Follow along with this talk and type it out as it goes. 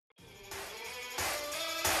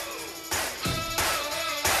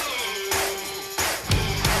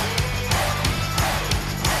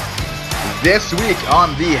This week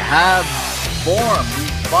on the Habs Forum, we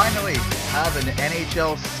finally have an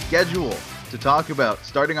NHL schedule to talk about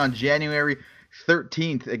starting on January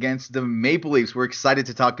 13th against the Maple Leafs. We're excited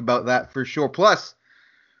to talk about that for sure. Plus,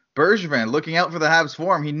 Bergevin looking out for the Habs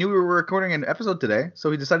Forum. He knew we were recording an episode today,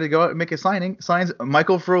 so he decided to go out and make a signing. Signs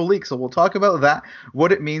Michael Frolik. So we'll talk about that,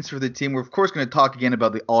 what it means for the team. We're, of course, going to talk again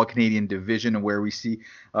about the All-Canadian division and where we see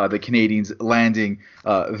the Canadians landing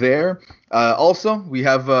there. Also, we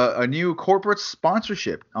have a new corporate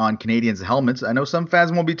sponsorship on Canadians' helmets. I know some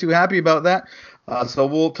fans won't be too happy about that, so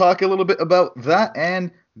we'll talk a little bit about that.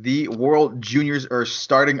 And the World Juniors are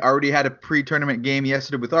starting. Already had a pre-tournament game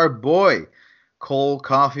yesterday with our boy, Cole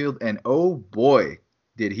Caulfield, and oh boy,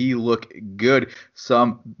 did he look good.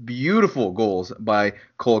 Some beautiful goals by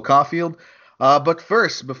Cole Caulfield. But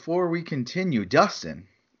first, before we continue, Dustin,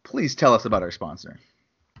 please tell us about our sponsor.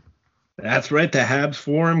 That's right, the Habs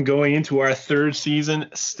Forum going into our third season,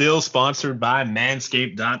 still sponsored by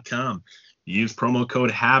Manscaped.com. Use promo code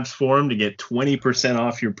HABSFORUM to get 20%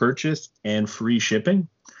 off your purchase and free shipping.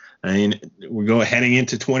 I mean, we're heading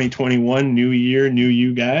into 2021, new year, new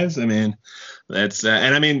you guys. I mean, that's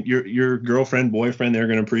and I mean your girlfriend, boyfriend, they're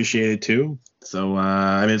going to appreciate it too. So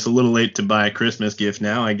I mean, it's a little late to buy a Christmas gift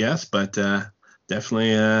now, I guess, but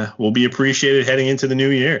definitely will be appreciated heading into the new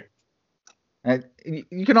year.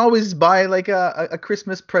 You can always buy like a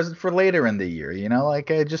Christmas present for later in the year, you know,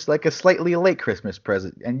 just like a slightly late Christmas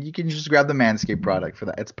present, and you can just grab the Manscaped product for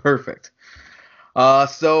that. It's perfect.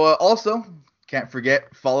 Also, can't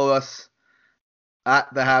forget, follow us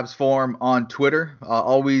at the Habs Forum on Twitter.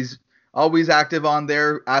 Always active on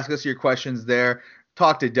there. Ask us your questions there.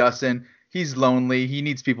 Talk to Dustin. He's lonely. He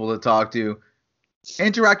needs people to talk to.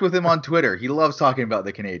 Interact with him on Twitter. He loves talking about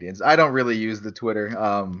the Canadians. I don't really use the Twitter,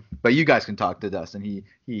 but you guys can talk to Dustin. He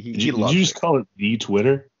loves it. Did you just call it the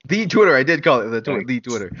Twitter? The Twitter. I did call it the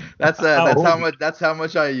Twitter. That's how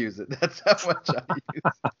much I use it. That's how much I use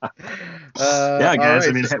it. Yeah, guys. Right.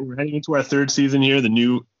 I mean, we're heading into our third season here, the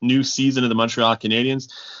new season of the Montreal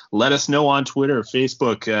Canadiens. Let us know on Twitter or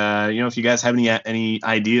Facebook. If you guys have any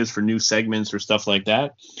ideas for new segments or stuff like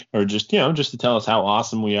that, or just to tell us how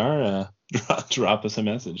awesome we are. Drop us a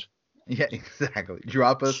message. Yeah, exactly.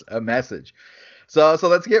 Drop us a message. So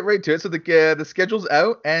let's get right to it. So the schedule's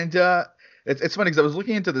out, and it's funny because I was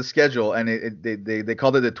looking into the schedule, and they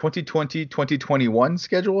called it the 2020-2021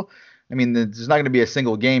 schedule. I mean, there's not going to be a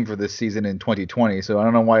single game for this season in 2020, so I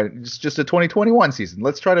don't know why it's just a 2021 season.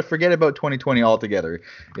 Let's try to forget about 2020 altogether.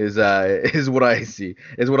 Is what I see.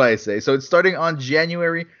 Is what I say. So it's starting on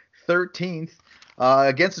January 13th.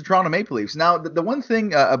 Against the Toronto Maple Leafs. Now, the one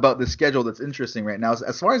thing about the schedule that's interesting right now is,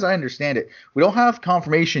 as far as I understand it, we don't have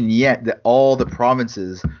confirmation yet that all the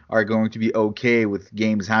provinces are going to be okay with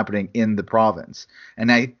games happening in the province.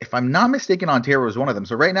 And if I'm not mistaken, Ontario is one of them.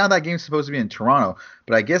 So right now that game's supposed to be in Toronto,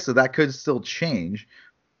 but I guess that could still change.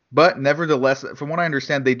 But nevertheless, from what I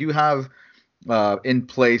understand, they do have in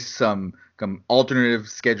place some alternative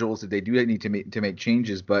schedules that they do need to make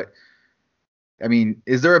changes, but I mean,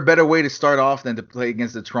 is there a better way to start off than to play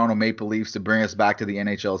against the Toronto Maple Leafs to bring us back to the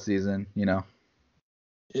NHL season?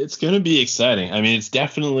 It's going to be exciting. I mean, it's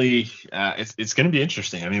definitely it's going to be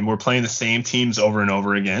interesting. I mean, we're playing the same teams over and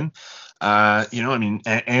over again.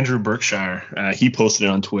 Andrew Berkshire, he posted it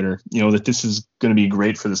on Twitter, that this is going to be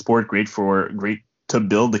great for the sport, great to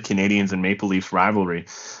build the Canadians and Maple Leafs rivalry.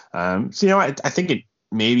 I think it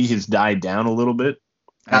maybe has died down a little bit.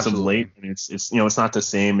 As of late, I mean, it's not the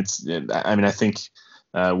same. I think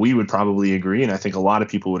we would probably agree, and I think a lot of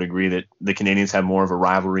people would agree that the Canadians have more of a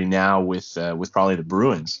rivalry now with probably the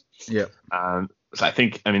Bruins. Yeah. So I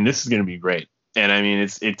think, this is going to be great, and I mean,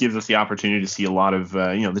 it gives us the opportunity to see a lot of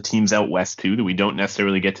the teams out west too that we don't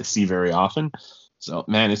necessarily get to see very often. So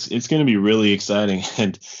man, it's going to be really exciting,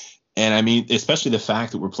 and I mean, especially the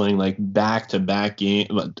fact that we're playing like back-to-back game,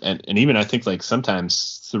 and even I think like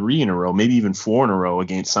sometimes 3 in a row, maybe even 4 in a row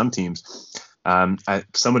against some teams.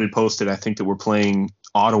 Somebody posted, I think, that we're playing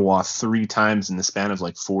Ottawa 3 times in the span of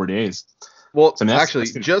like 4 days. Well, so actually,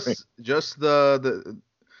 just the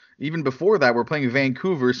even before that, we're playing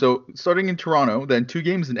Vancouver. So starting in Toronto, then 2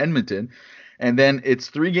 games in Edmonton. And then it's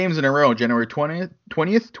 3 games in a row, January 20th,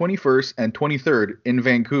 21st, and 23rd in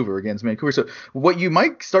Vancouver against Vancouver. So what you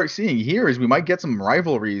might start seeing here is we might get some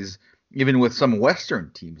rivalries even with some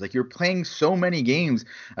Western teams. Like, you're playing so many games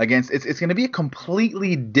against, it's going to be a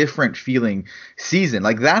completely different feeling season.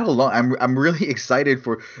 Like, that alone, I'm really excited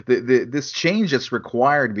for this change that's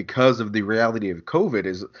required because of the reality of COVID.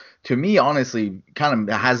 Is, to me, honestly, kind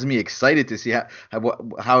of has me excited to see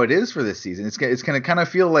how it is for this season. It's going to kind of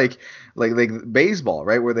feel like baseball,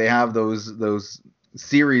 right, where they have those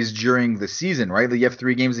series during the season, right? You have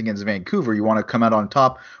 3 games against Vancouver. You want to come out on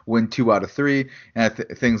top, win 2 out of 3, and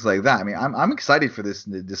things like that. I mean, I'm excited for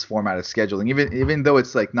this format of scheduling, even though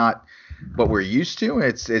it's like not what we're used to.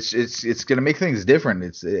 It's going to make things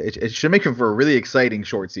different. It should make it for a really exciting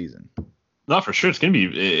short season. No, for sure. It's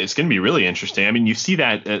gonna be really interesting. I mean, you see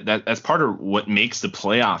that's part of what makes the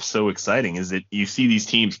playoffs so exciting is that you see these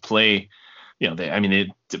teams play.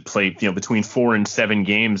 They play between 4 and 7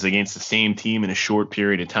 games against the same team in a short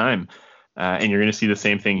period of time, and you're going to see the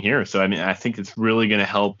same thing here. So I mean, I think it's really going to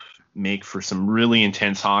help make for some really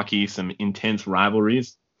intense hockey, some intense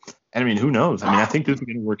rivalries. And I mean, who knows? I mean, I think this is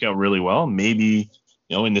going to work out really well. Maybe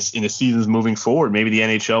in the seasons moving forward, maybe the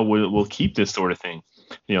NHL will keep this sort of thing.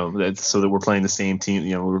 That's so that we're playing the same team.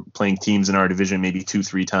 We're playing teams in our division maybe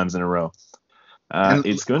 2-3 times in a row. And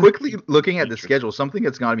It's going quickly looking at the schedule, something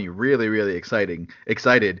that's got me really, really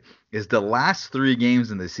excited is the last 3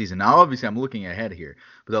 games in the season. Now, obviously, I'm looking ahead here,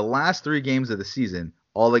 but the last 3 games of the season,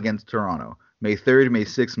 all against Toronto, May 3rd, May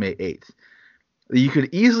 6th, May 8th. You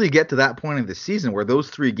could easily get to that point of the season where those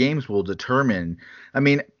 3 games will determine. I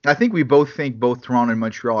mean, I think we both think both Toronto and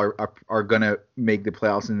Montreal are going to make the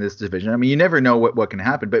playoffs in this division. I mean, you never know what can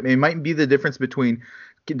happen, but it might be the difference between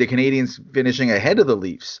the Canadians finishing ahead of the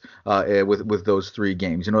Leafs with those 3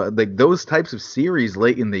 games. Like those types of series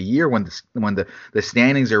late in the year when the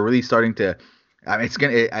standings are really starting to. I mean,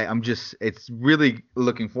 it's really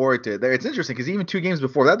looking forward to it. It's interesting because even 2 games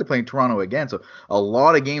before that, they're playing Toronto again. So a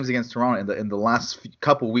lot of games against Toronto in the last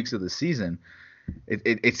couple weeks of the season.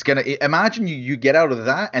 It's gonna imagine you get out of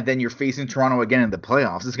that and then you're facing Toronto again in the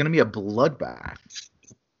playoffs. It's gonna be a bloodbath.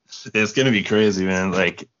 It's gonna be crazy, man.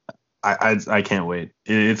 Like I can't wait.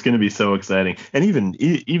 It's going to be so exciting, and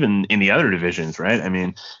even in the other divisions, right? I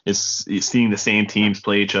mean, it's seeing the same teams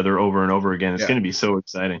play each other over and over again. It's going to be so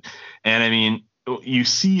exciting, and I mean, you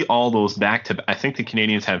see all those back to. I think the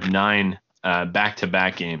Canadians have 9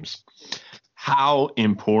 back-to-back games. How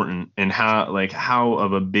important and how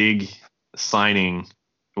of a big signing,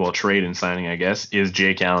 well, trade and signing, I guess, is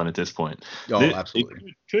Jake Allen at this point? Oh, absolutely.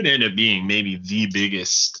 It could end up being maybe the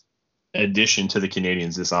biggest addition to the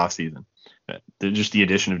Canadians this offseason. Just the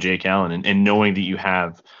addition of Jake Allen and knowing that you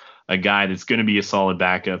have a guy that's going to be a solid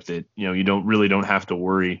backup that you don't have to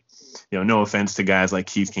worry. No offense to guys like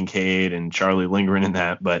Keith Kincaid and Charlie Lindgren and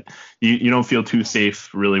that, but you don't feel too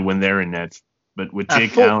safe really when they're in nets. But with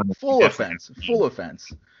Jake Allen, full offense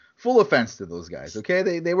to those guys.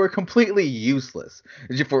 Okay, they were completely useless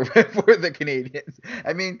for the Canadians.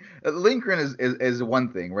 I mean, Lindgren is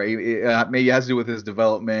one thing, right? Maybe it has to do with his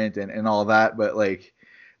development and all that, but like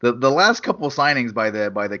the last couple of signings by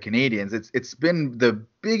the Canadians, it's been the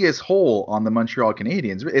biggest hole on the Montreal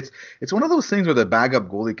Canadiens. It's one of those things where the backup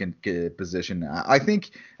goalie position, I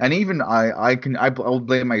think, and even I'll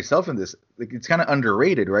blame myself in this. Like, it's kind of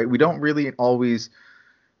underrated, right? We don't really always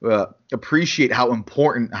appreciate how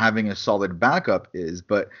important having a solid backup is,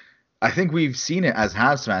 but I think we've seen it as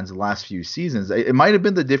Habs fans the last few seasons. It might have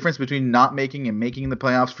been the difference between not making and making the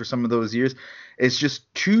playoffs for some of those years. It's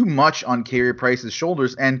just too much on Carey Price's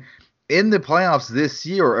shoulders, and in the playoffs this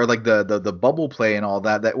year, or like the bubble play and all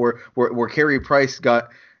that where Carey Price got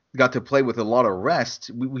to play with a lot of rest,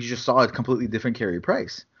 we just saw a completely different Carey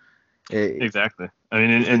Price. Exactly. I mean,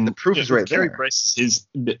 and the proof is right there. Carey Price,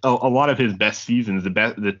 a lot of his best seasons,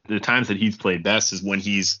 the times that he's played best is when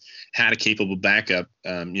he's had a capable backup.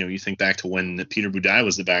 You think back to when Peter Budaj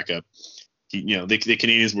was the backup. The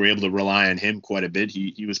Canadians were able to rely on him quite a bit.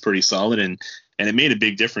 He was pretty solid, and it made a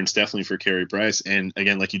big difference definitely for Carey Price. And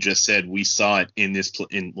again, like you just said, we saw it in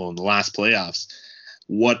the last playoffs.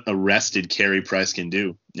 What a rested Carey Price can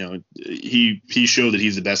do. He showed that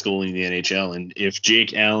he's the best goalie in the NHL, and if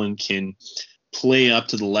Jake Allen can play up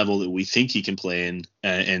to the level that we think he can play in,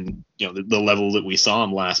 and the level that we saw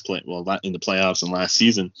him in the playoffs and last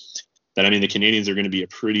season, then I mean the Canadians are going to be a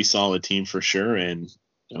pretty solid team for sure. And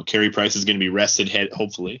Carey Price is going to be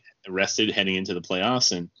hopefully rested heading into the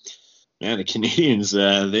playoffs. And man, the Canadians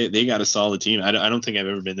they got a solid team. I don't think I've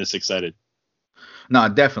ever been this excited. No,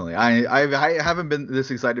 definitely. I haven't been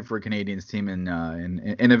this excited for a Canadians team in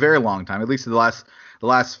a very long time. At least the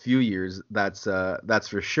last few years. That's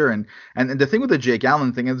for sure. And the thing with the Jake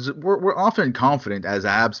Allen thing is we're often confident as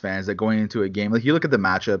Habs fans that going into a game, like you look at the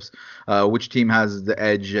matchups, which team has the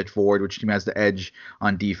edge at forward, which team has the edge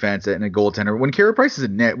on defense and a goaltender. When Carey Price is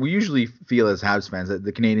in net, we usually feel as Habs fans that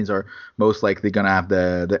the Canadians are most likely going to have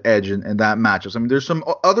the edge in that matchup. So, I mean, there's some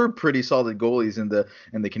other pretty solid goalies in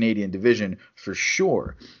the Canadian division for sure.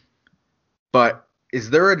 But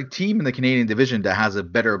is there a team in the Canadian division that has a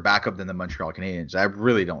better backup than the Montreal Canadiens? I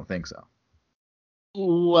really don't think so.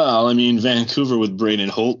 Well, I mean, Vancouver with Braden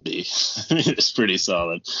Holtby, I mean, it's pretty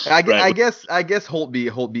solid, right? I guess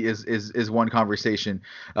Holtby is one conversation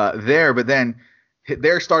there, but then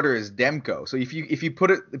their starter is Demko. So if you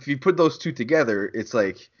put those two together, it's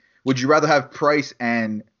like, would you rather have Price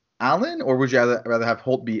and Allen, or would you rather have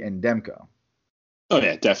Holtby and Demko? Oh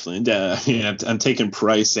yeah, definitely. I'm taking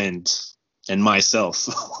Price and myself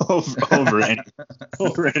over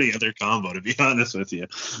any other combo, to be honest with you.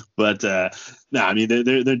 But no, I mean they're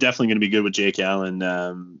definitely going to be good with Jake Allen,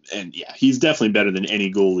 and yeah, he's definitely better than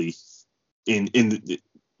any goalie in the,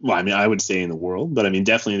 well, I mean, I would say in the world, but I mean,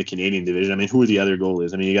 definitely in the Canadian division. I mean, who are the other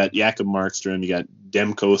goalies? I mean, you got Jakob Markstrom, you got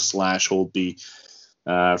Demko slash Holtby,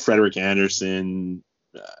 Frederick Anderson,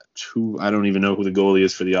 who I don't even know who the goalie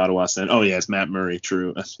is for the Ottawa Senators. Oh yeah, it's Matt Murray.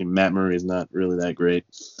 True. I mean, Matt Murray is not really that great,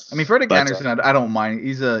 I mean, Frederick but Anderson, I don't mind.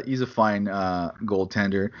 He's a fine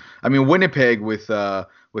goaltender. I mean, Winnipeg with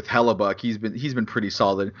Hellebuck, he's been pretty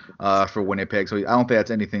solid for Winnipeg. So I don't think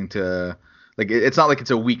that's anything to like. It's not like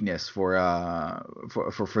it's a weakness for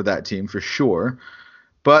that team for sure.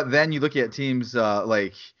 But then you look at teams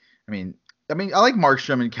like, I mean, I like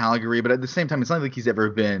Markstrom in Calgary, but at the same time, it's not like he's ever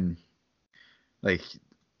been like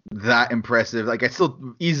that impressive. Like I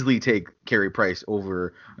still easily take Carey Price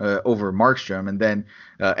over Markstrom, and then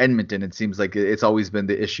Edmonton. It seems like it's always been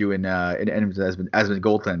the issue in Edmonton has been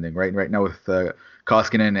goaltending. Right now with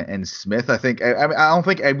Koskinen and Smith. I don't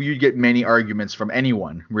think you get many arguments from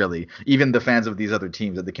anyone really, even the fans of these other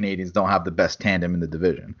teams, that the Canadians don't have the best tandem in the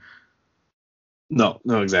division. no,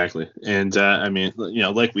 exactly. And I mean,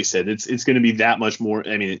 like we said, it's going to be that much more.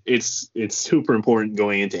 I mean, it's super important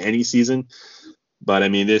going into any season. But I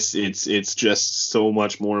mean, it's just so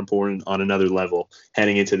much more important on another level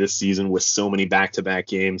heading into this season with so many back-to-back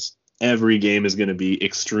games. Every game is going to be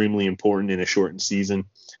extremely important in a shortened season,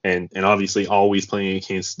 and obviously always playing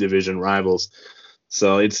against division rivals.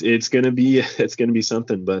 So it's gonna be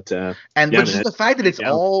something. But And yeah, but man, just the fact that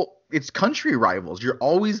yeah, it's country rivals. You're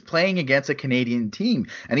always playing against a Canadian team.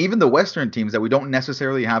 And even the Western teams that we don't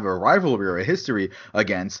necessarily have a rivalry or a history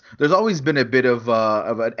against, there's always been a bit of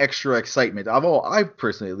an extra excitement. I've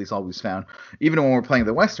personally at least always found, even when we're playing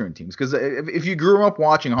the Western teams. Because if you grew up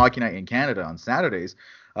watching Hockey Night in Canada on Saturdays,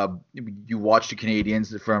 uh, you watch the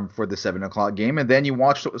Canadians for the 7 o'clock game, and then you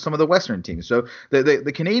watch some of the Western teams. So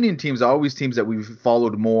the Canadian teams are always teams that we've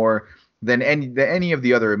followed more than any of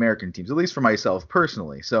the other American teams, at least for myself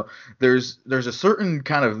personally. So there's a certain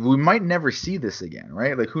kind of, we might never see this again,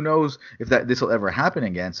 right? Like who knows if this will ever happen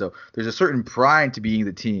again. So there's a certain pride to being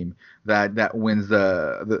the team that wins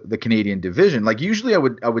the Canadian division. Like usually I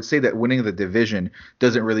would say that winning the division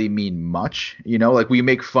doesn't really mean much. Like we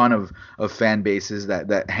make fun of fan bases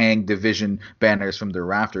that hang division banners from their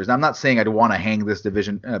rafters. And I'm not saying I'd want to hang this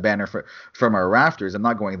division banner from our rafters. I'm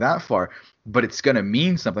not going that far, but it's going to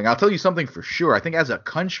mean something. I'll tell you something for sure. I think as a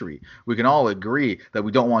country, we can all agree that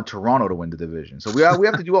we don't want Toronto to win the division. So we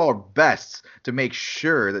have to do our best to make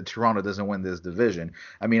sure that Toronto doesn't win this division.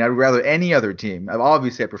 I mean, I'd rather any other team.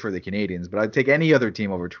 Obviously, I prefer the Canadians, but I'd take any other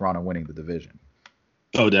team over Toronto winning the division.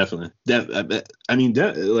 oh, definitely. I mean,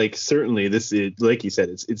 like certainly this is, like you said,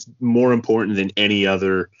 it's more important than any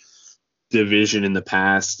other division in the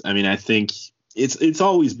past. I mean, I think it's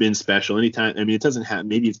always been special. Anytime, I mean, it doesn't have.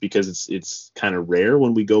 Maybe it's because it's kind of rare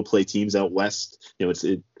when we go play teams out west.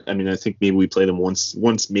 I mean, I think maybe we play them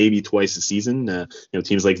once, maybe twice a season.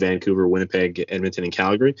 Teams like Vancouver, Winnipeg, Edmonton, and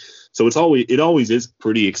Calgary. So it always is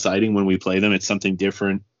pretty exciting when we play them. It's something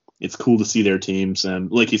different. It's cool to see their teams.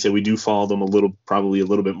 Like you said, we do follow them probably a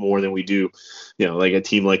little bit more than we do, like a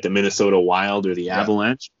team like the Minnesota Wild or the Yeah.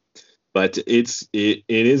 Avalanche. But it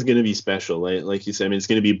is going to be special, like you said. I mean, it's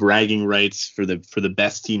going to be bragging rights for the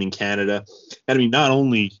best team in Canada. And I mean, not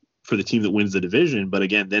only for the team that wins the division, but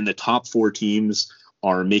again, then the top four teams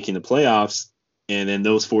are making the playoffs, and then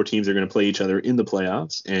those four teams are going to play each other in the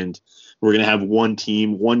playoffs, and we're going to have one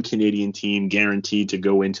Canadian team guaranteed to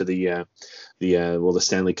go into the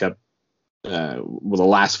Stanley Cup, the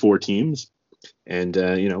last four teams, and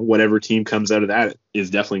whatever team comes out of that is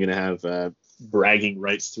definitely going to have bragging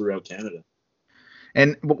rights throughout Canada.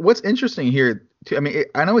 And what's interesting here, too, I mean,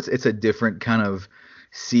 I know it's a different kind of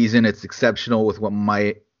season. It's exceptional with what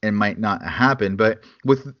might and might not happen, but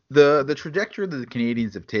with the trajectory that the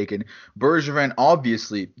Canadians have taken, Bergevin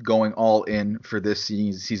obviously going all in for this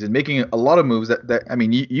season, making a lot of moves that I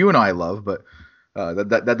mean, you and I love, but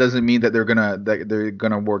that doesn't mean that they're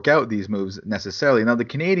gonna work out these moves necessarily. Now the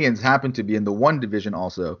Canadians happen to be in the one division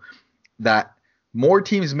also that more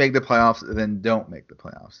teams make the playoffs than don't make the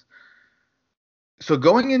playoffs. So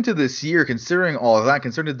going into this year, considering all of that,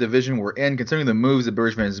 considering the division we're in, considering the moves that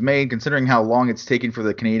Bergevin has made, considering how long it's taken for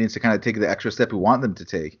the Canadians to kind of take the extra step we want them to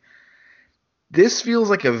take, this feels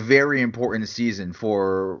like a very important season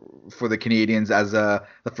for the Canadians as a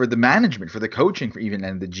for the management, for the coaching, for even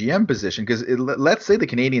and the GM position. Because let's say the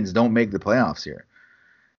Canadians don't make the playoffs here,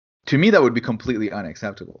 to me that would be completely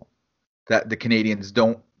unacceptable. That the Canadians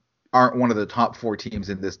aren't one of the top four teams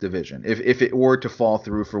in this division. If it were to fall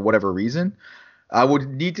through for whatever reason, I would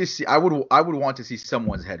need to see. I would want to see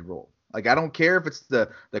someone's head roll. Like I don't care if it's the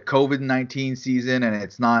COVID-19 season and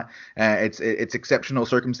it's not it's exceptional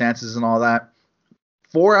circumstances and all that.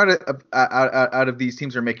 Four out of these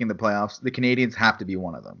teams are making the playoffs. The Canadians have to be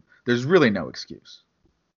one of them. There's really no excuse.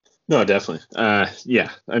 No, definitely. Yeah.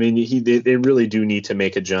 I mean, they really do need to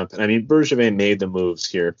make a jump. I mean, Bergevin made the moves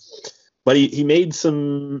here, but he made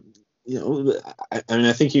some, I mean,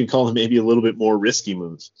 I think you could call them maybe a little bit more risky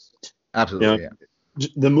moves. Absolutely, yeah.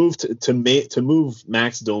 The move to move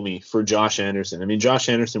Max Domi for Josh Anderson. I mean, Josh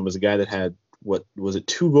Anderson was a guy that had, what was it,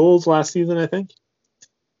 2 goals last season, I think.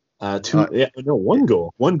 One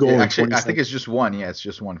goal. Yeah, actually, I think it's just one. Yeah, it's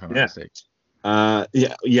just one, if I'm not mistaken.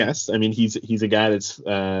 Yes. I mean, he's a guy that's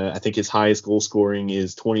I think his highest goal scoring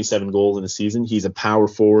is 27 goals in a season. He's a power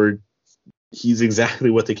forward. He's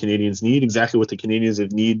exactly what the Canadians need, exactly what the Canadians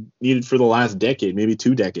have needed for the last decade, maybe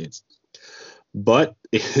 2 decades. But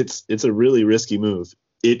it's a really risky move.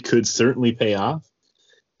 It could certainly pay off.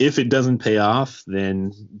 If it doesn't pay off,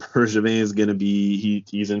 then Bergevin is going to be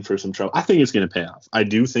he's in for some trouble. I think it's going to pay off. I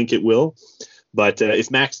do think it will. But if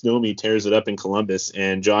Max Domi tears it up in Columbus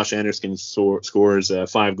and Josh Anderson scores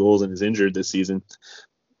 5 goals and is injured this season,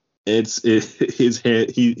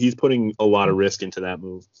 he's putting a lot of risk into that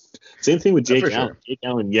move. Same thing with Jake Allen. Sure. Jake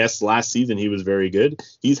Allen, yes, last season he was very good.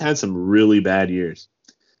 He's had some really bad years,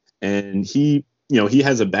 and he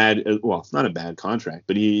has a bad, not a bad contract,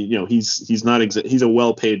 but he's not he's a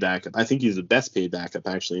well-paid backup. I think he's the best paid backup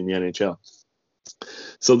actually in the NHL.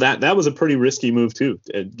 So that was a pretty risky move too,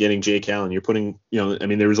 getting Jake Allen. You're putting, I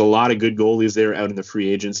mean, there was a lot of good goalies there out in the free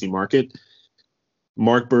agency market.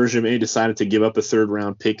 Marc Bergevin decided to give up a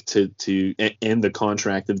 3rd-round pick to end the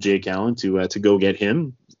contract of Jake Allen to go get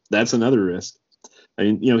him. That's another risk. I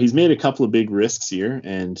mean, he's made a couple of big risks here,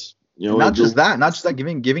 and not just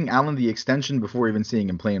that, giving Allen the extension before even seeing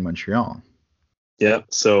him play in Montreal. Yeah,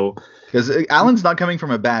 so because Allen's not coming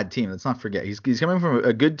from a bad team. Let's not forget he's coming from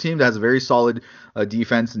a good team that has a very solid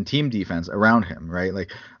defense and team defense around him, right?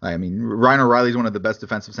 Like, I mean, Ryan O'Reilly's one of the best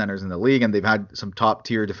defensive centers in the league, and they've had some top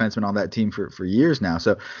tier defensemen on that team for years now.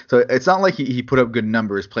 So it's not like he put up good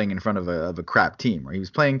numbers playing in front of a crap team, right? He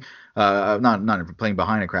was playing not playing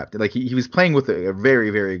behind a crap team. Like he was playing with a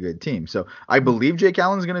very, very good team. So I believe Jake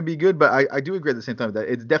Allen's going to be good, but I do agree at the same time that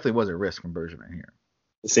it definitely was a risk from Bergevin here.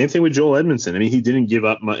 Same thing with Joel Edmondson. I mean, he didn't give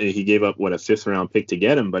up. He gave up a 5th-round pick to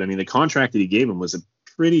get him, but I mean, the contract that he gave him was a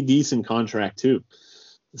pretty decent contract too.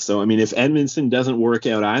 So I mean, if Edmondson doesn't work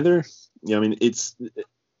out either, I mean, it's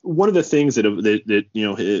one of the things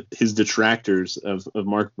that his detractors of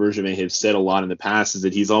Marc Bergevin have said a lot in the past is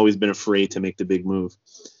that he's always been afraid to make the big move,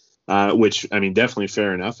 which I mean, definitely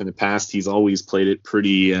fair enough. In the past, he's always played it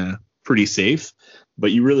pretty safe,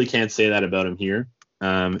 but you really can't say that about him here.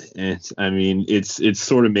 And I mean, it's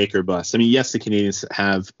sort of make or bust. I mean, yes, the Canadians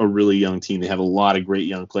have a really young team. They have a lot of great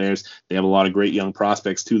young players. They have a lot of great young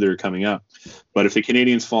prospects too that are coming up. But if the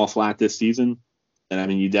Canadians fall flat this season, then I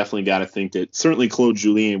mean, you definitely got to think that certainly Claude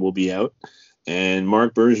Julien will be out. And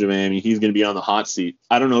Marc Bergevin, I mean, he's going to be on the hot seat.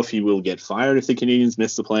 I don't know if he will get fired if the Canadians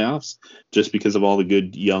miss the playoffs, just because of all the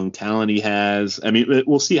good young talent he has. I mean,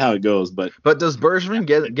 we'll see how it goes. But does Bergevin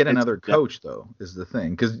get another coach though? Is the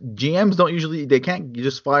thing, because GMs they can't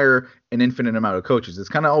just fire an infinite amount of coaches. It's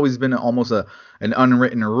kind of always been almost an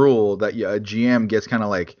unwritten rule that a GM gets kind of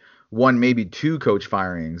like 1, maybe 2 coach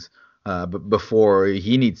firings, but before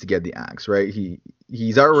he needs to get the axe, right?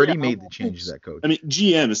 He's already made the changes that coach. I mean,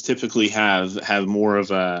 GMs typically have more of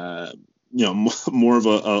a more of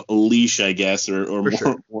a leash, I guess, or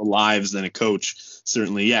more lives than a coach.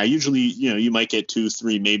 Certainly, yeah. Usually, you might get 2,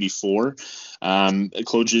 3, maybe 4.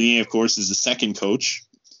 Claude Julien, of course, is the second coach.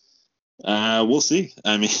 We'll see.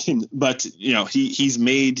 I mean, but he's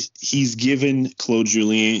given Claude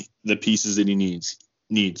Julien the pieces that he needs.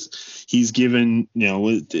 He's given,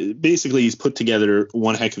 basically he's put together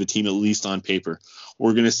one heck of a team, at least on paper.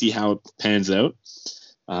 We're going to see how it pans out.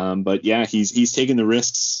 But yeah, he's taken the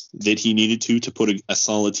risks that he needed to put a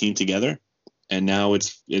solid team together. And now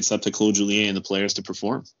it's up to Claude Julien and the players to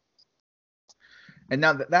perform. And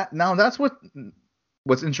now that's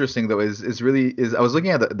what's interesting though is I was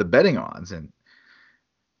looking at the betting odds, and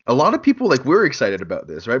a lot of people like we're excited about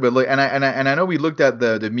this, right? But like, and I know we looked at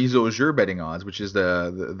the mise au jeu betting odds, which is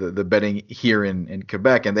the betting here in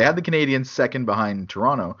Quebec, and they had the Canadians second behind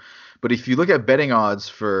Toronto. But if you look at betting odds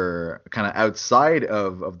for kind of outside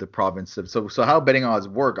of the province of so how betting odds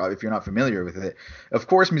work, if you're not familiar with it, of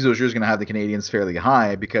course mise au jeu is going to have the Canadians fairly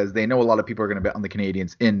high because they know a lot of people are going to bet on the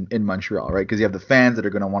Canadians in Montreal, right? Because you have the fans that are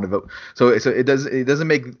going to want to vote. So it doesn't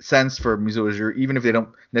make sense for mise au jeu even if they don't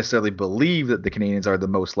necessarily believe that the Canadians are the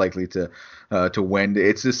most likely to win.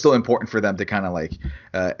 It's just still important for them to kind of like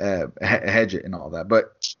hedge it and all that.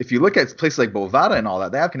 But if you look at places like Bovada and all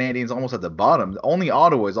that, they have Canadians almost at the bottom. Only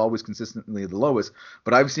Ottawa is always consistently the lowest.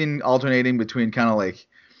 But I've seen alternating between kind of like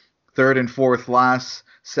third and fourth last,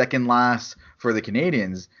 second last for the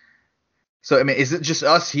Canadians. So I mean, is it just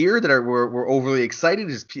us here that we're overly excited?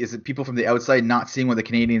 Is it people from the outside not seeing what the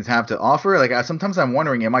Canadians have to offer? Like sometimes I'm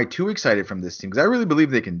wondering, am I too excited from this team? Because I really believe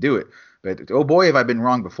they can do it. But oh boy, have I been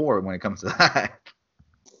wrong before when it comes to that.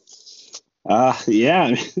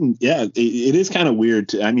 Yeah, yeah, it is kind of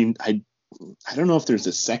weird. I mean, I don't know if there's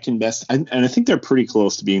a second best, and I think they're pretty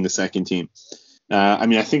close to being the second team. I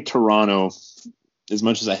mean, I think Toronto, as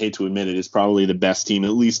much as I hate to admit it, is probably the best team,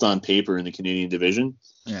 at least on paper, in the Canadian division.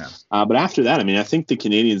 Yeah. But after that, I mean, I think the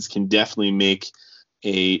Canadians can definitely make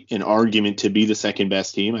an argument to be the second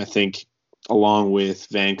best team. I think along with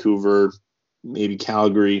Vancouver, maybe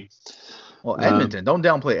Calgary. Well, Edmonton, don't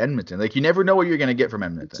downplay Edmonton. Like you never know what you're going to get from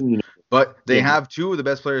Edmonton. You know, But they yeah. have two of the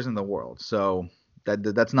best players in the world, so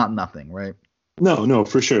that's not nothing, right? No,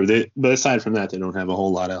 for sure. But aside from that, they don't have a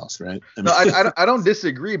whole lot else, right? I mean, No, I don't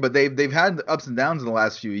disagree, but they've had ups and downs in the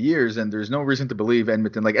last few years, and there's no reason to believe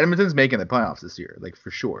Edmonton's making the playoffs this year, like for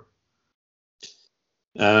sure.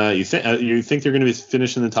 you think they're going to be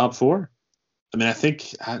finishing the top four? I mean, I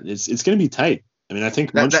think it's going to be tight. I mean, I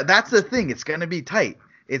think That's the thing. It's going to be tight.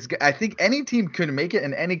 I think any team could make it,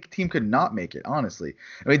 and any team could not make it. Honestly,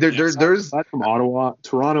 I mean, there's aside from Ottawa,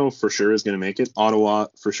 Toronto for sure is going to make it. Ottawa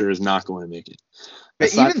for sure is not going to make it.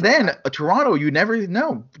 But even then, Toronto, you never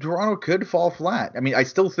know. Toronto could fall flat. I mean, I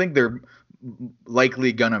still think they're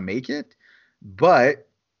likely gonna make it, but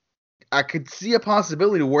I could see a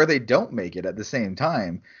possibility where they don't make it at the same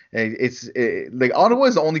time. Like Ottawa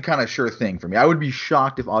is the only kind of sure thing for me. I would be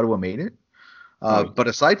shocked if Ottawa made it. But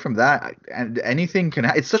aside from that, and anything can.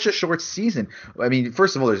 It's such a short season. I mean,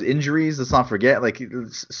 first of all, there's injuries. Let's not forget. Like,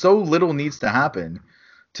 so little needs to happen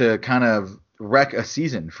to kind of wreck a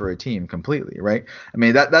season for a team completely, right? I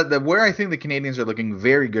mean, that where I think the Canadians are looking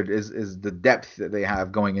very good is the depth that they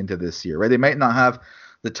have going into this year, right? They might not have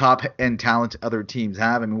the top end talent other teams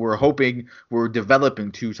have. I mean, we're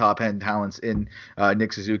developing two top end talents in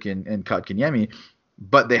Nick Suzuki and Kotkaniemi,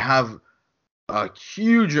 but they have a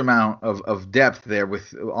huge amount of depth there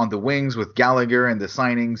with on the wings with Gallagher and the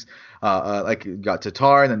signings like you got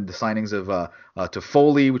Tatar and then the signings of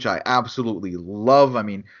Toffoli, which I absolutely love. I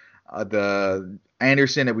mean the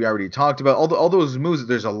Anderson that we already talked about, all those moves.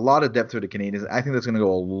 There's a lot of depth for the Canadians. I think that's going to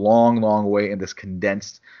go a long way in this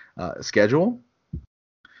condensed schedule.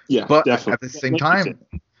 Yeah, but definitely. At the same time,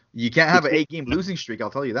 you can't have an 8-game losing streak. I'll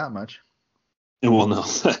tell you that much. Well, no,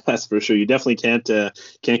 that's for sure. You definitely can't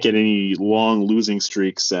get any long losing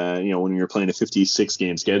streaks. When you're playing a 56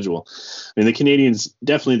 game schedule. I mean, the Canadians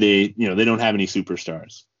definitely they don't have any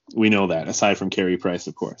superstars. We know that, aside from Carey Price,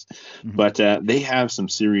 of course. Mm-hmm. But they have some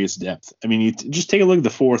serious depth. I mean, you just take a look at the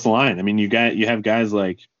fourth line. I mean, you have guys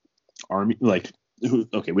like Army,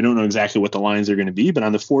 okay, we don't know exactly what the lines are going to be, but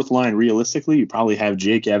on the fourth line, realistically, you probably have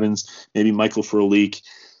Jake Evans, maybe Michael Frolik,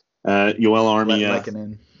 Yoel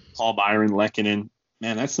Armia, Paul Byron, Lehkonen.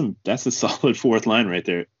 Man, that's a solid fourth line right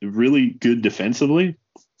there. Really good defensively,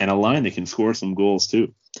 and a line that can score some goals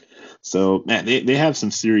too. So, man, they have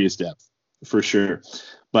some serious depth for sure.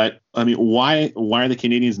 But I mean, why are the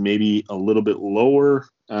Canadians maybe a little bit lower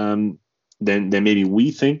than maybe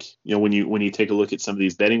we think? When you take a look at some of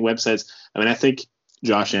these betting websites, I mean, I think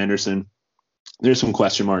Josh Anderson. There's some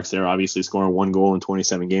question marks there. Obviously, scoring 1 goal in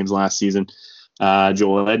 27 games last season.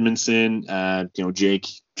 Joel Edmondson,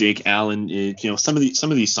 Jake Allen, some of these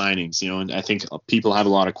signings, and I think people have a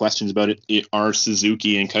lot of questions about it. Are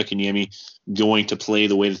Suzuki and Kotkaniemi going to play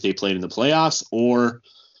the way that they played in the playoffs? Or,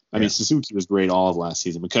 I mean, Suzuki was great all of last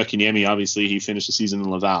season, but Kotkaniemi, obviously, he finished the season in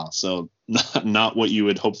Laval, so not what you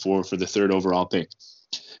would hope for the third overall pick.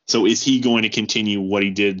 So is he going to continue what he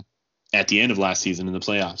did at the end of last season in the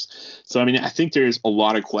playoffs? So, I mean, I think there's a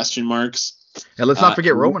lot of question marks. And let's not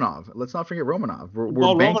forget Romanov.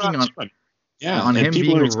 We're banking on him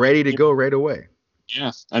being ready to go right away.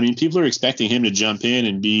 Yeah, I mean, people are expecting him to jump in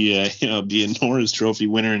and be a Norris Trophy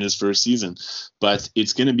winner in his first season, but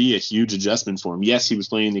it's going to be a huge adjustment for him. Yes, he was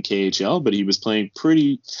playing in the KHL, but he was playing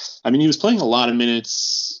pretty. I mean, he was playing a lot of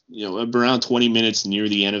minutes, around 20 minutes near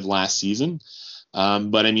the end of last season.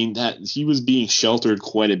 But I mean that he was being sheltered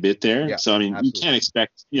quite a bit there, Yeah, so I mean, you absolutely. can't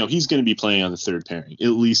expect. He's going to be playing on the third pairing at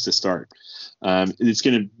least to start. It's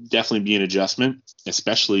going to definitely be an adjustment,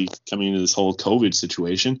 especially coming into this whole COVID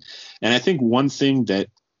situation. And I think one thing that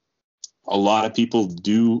a lot of people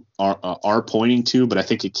are pointing to, but I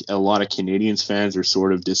think a lot of Canadians fans are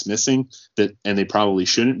sort of dismissing that, and they probably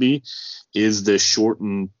shouldn't be, is the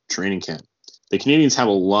shortened training camp. The Canadians have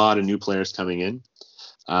a lot of new players coming in,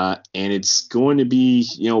 and it's going to be,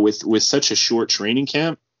 with such a short training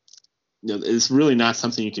camp, it's really not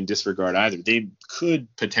something you can disregard either. They could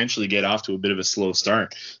potentially get off to a bit of a slow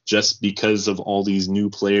start just because of all these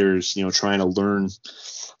new players, trying to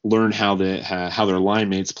learn how their line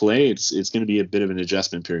mates play. It's going to be a bit of an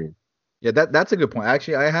adjustment period. Yeah, that's a good point.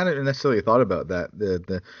 Actually, I hadn't necessarily thought about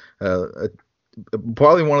that.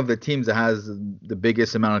 Probably one of the teams that has the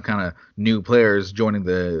biggest amount of kind of new players joining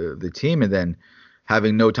the team, and then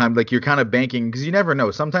having no time. Like, you're kind of banking, because you never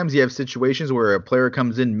know. Sometimes you have situations where a player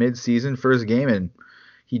comes in mid-season, first game, and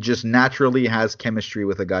he just naturally has chemistry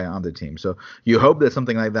with a guy on the team. So you hope that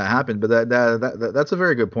something like that happens. But that's a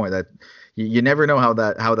very good point. That you never know how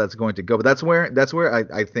that's going to go. But that's where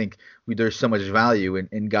I think there's so much value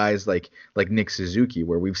in guys like Nick Suzuki,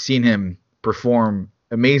 where we've seen him perform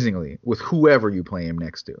amazingly with whoever you play him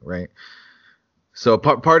next to, right? So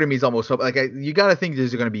part of me is almost like, you got to think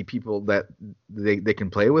there's going to be people that they can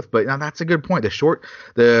play with, but now that's a good point.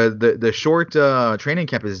 The short training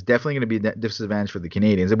camp is definitely going to be a disadvantage for the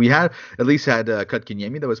Canadians. And we had at least had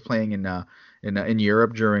Kotkaniemi that was playing in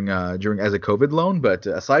Europe during as a COVID loan, but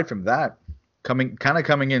aside from that, coming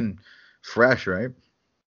in fresh, right?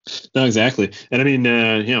 No, exactly. And I mean,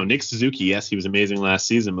 Nick Suzuki, yes, he was amazing last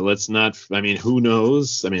season, but let's not, I mean, who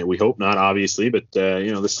knows? I mean, we hope not, obviously, but,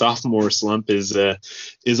 the sophomore slump is a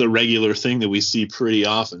regular thing that we see pretty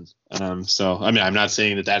often. So, I mean, I'm not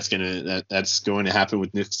saying that's going to happen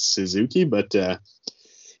with Nick Suzuki, but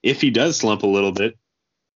if he does slump a little bit,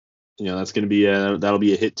 that's going to be, that'll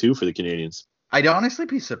be a hit too for the Canadians. I'd honestly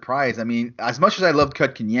be surprised. I mean, as much as I loved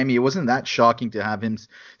Kotkaniemi, it wasn't that shocking to have him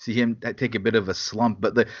see him take a bit of a slump.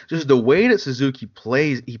 But just the way that Suzuki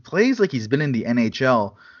plays, he plays like he's been in the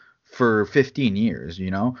NHL for 15 years.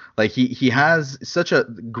 Like he has such a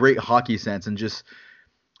great hockey sense, and just,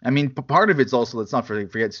 I mean, part of it's also, let's not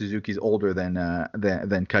forget Suzuki's older than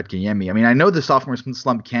Kotkaniemi. I mean, I know the sophomore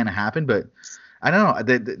slump can happen, but I don't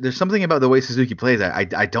know. There's something about the way Suzuki plays.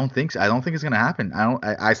 I don't think so. I don't think it's gonna happen.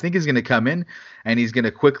 I think he's gonna come in and he's gonna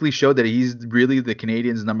quickly show that he's really the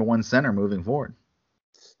Canadians' number one center moving forward.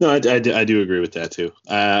 No, I do agree with that too.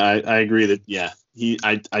 I agree that, yeah,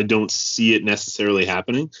 I don't see it necessarily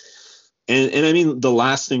happening. And I mean, the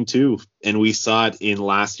last thing too, and we saw it in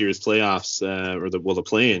last year's playoffs, or the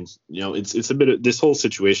play-in. It's a bit of, this whole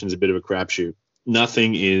situation is a bit of a crapshoot.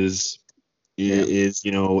 Nothing is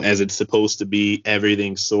as it's supposed to be.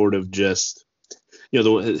 Everything sort of just,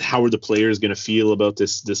 how are the players going to feel about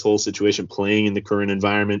this whole situation, playing in the current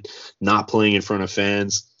environment, not playing in front of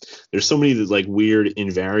fans? There's so many like weird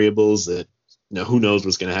invariables that, who knows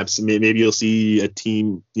what's going to happen. So maybe you'll see a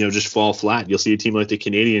team, just fall flat. You'll see a team like the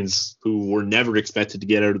Canadians, who were never expected to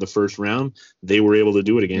get out of the first round. They were able to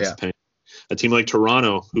do it against the Penguins. A team like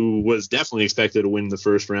Toronto, who was definitely expected to win the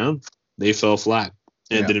first round, they fell flat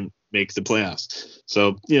and didn't make the playoffs.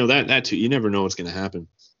 So, that too, you never know what's going to happen.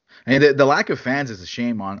 And the lack of fans is a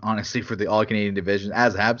shame, honestly, for the All Canadian division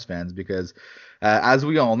as Habs fans, because as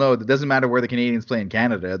we all know, it doesn't matter where the Canadians play in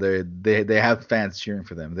Canada, they have fans cheering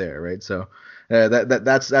for them there, right? So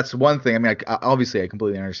that's one thing. I mean, obviously, I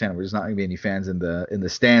completely understand. There's not going to be any fans in the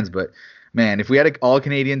stands, but man, if we had an All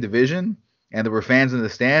Canadian division and there were fans in the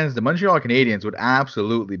stands, the Montreal Canadiens would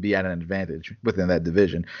absolutely be at an advantage within that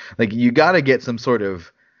division. Like, you got to get some sort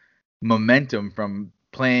of momentum from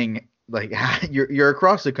playing, like, you're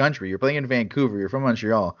across the country, you're playing in Vancouver, you're from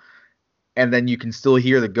Montreal, and then you can still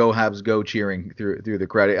hear the Go Habs Go cheering through the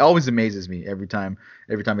crowd. It always amazes me every time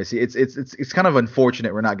I see it. It's kind of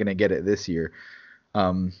unfortunate we're not going to get it this year.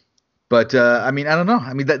 But I mean, I don't know.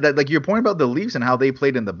 I mean, that like your point about the Leafs and how they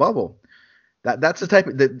played in the bubble. It's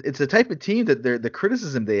the type of team that the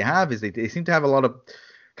criticism they have is they seem to have a lot of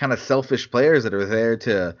kind of selfish players that are there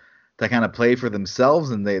to kind of play for themselves,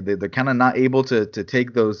 and they're kind of not able to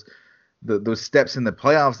take those steps in the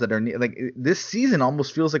playoffs that are like, this season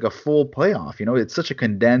almost feels like a full playoff. It's such a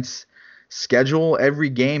condensed schedule. Every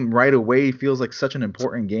game right away feels like such an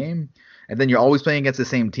important game, and then you're always playing against the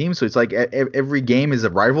same team. So it's like every game is a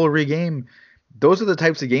rivalry game. Those are the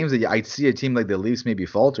types of games that I see a team like the Leafs maybe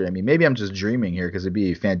falter. I mean, maybe I'm just dreaming here because it'd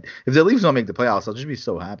be fan. If the Leafs don't make the playoffs, I'll just be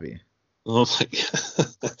so happy. Oh my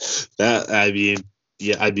God. I mean,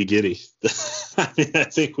 yeah, I'd be giddy. I mean, I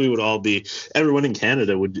think we would all be, everyone in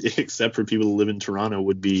Canada would, except for people who live in Toronto,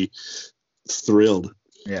 would be thrilled.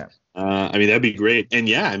 Yeah. I mean, that'd be great. And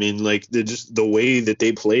yeah, I mean, like just the way that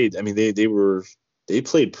they played. I mean, they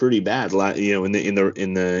played pretty bad, in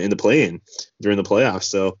the play-in during the playoffs.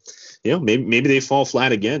 So, maybe they fall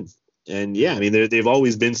flat again. And yeah, I mean, they've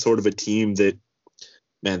always been sort of a team that,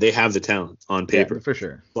 man, they have the talent on paper, for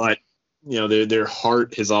sure. But their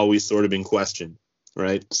heart has always sort of been questioned,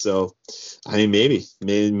 right? So, I mean,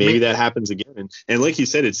 maybe that happens again. And like you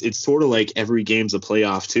said, it's sort of like every game's a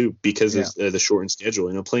playoff too, because of the shortened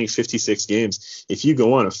schedule. Playing 56 games, if you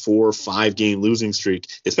go on a 4 or 5 game losing streak,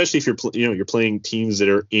 especially if you're playing teams that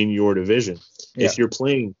are in your division, if you're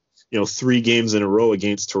playing 3 games in a row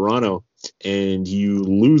against Toronto and you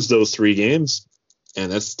lose those 3 games. And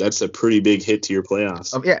that's a pretty big hit to your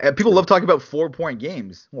playoffs. People love talking about 4-point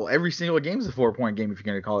games. Well, every single game is a 4-point game if you're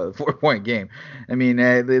going to call it a 4-point game. I mean,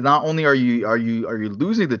 not only are you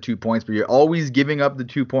losing the 2 points, but you're always giving up the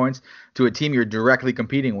 2 points to a team you're directly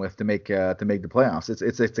competing with to make the playoffs.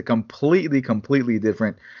 It's a completely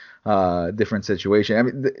different situation. I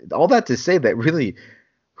mean, all that to say that really,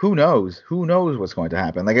 who knows what's going to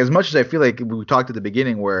happen. Like, as much as I feel like we talked at the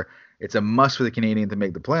beginning where it's a must for the Canadian to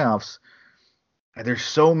make the playoffs, there's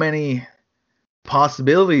so many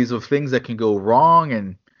possibilities of things that can go wrong,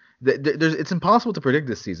 and it's impossible to predict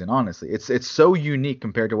this season. Honestly, it's so unique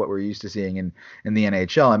compared to what we're used to seeing in the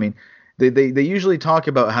NHL. I mean, they usually talk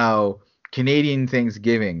about how Canadian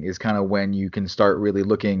Thanksgiving is kind of when you can start really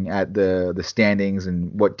looking at the standings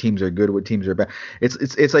and what teams are good, what teams are bad.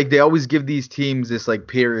 It's like they always give these teams this like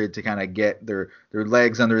period to kind of get their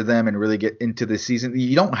legs under them and really get into the season.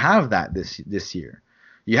 You don't have that this year.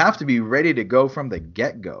 You have to be ready to go from the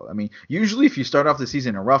get-go. I mean, usually if you start off the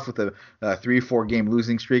season rough with a 3-4 game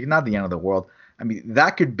losing streak, not the end of the world. I mean,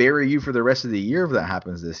 that could bury you for the rest of the year if that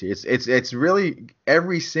happens this year. It's really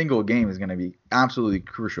every single game is going to be absolutely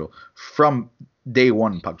crucial from day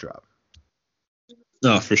one puck drop.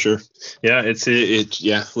 No, for sure. Yeah,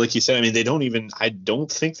 yeah, like you said, I mean, I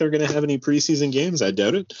don't think they're going to have any preseason games. I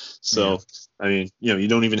doubt it. So, yeah. I mean, you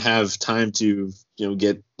don't even have time to,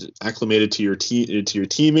 get acclimated to your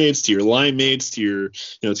teammates, to your line mates, to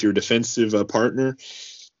your defensive partner.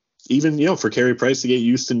 Even, for Carey Price to get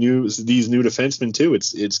used to these new defensemen too.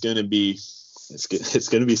 It's going to be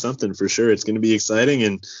something for sure. It's going to be exciting.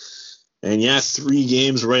 And yeah, 3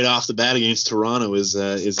 games right off the bat against Toronto is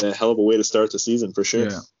a hell of a way to start the season for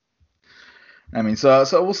sure. Yeah. I mean, so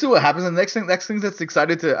we'll see what happens. And the next thing that's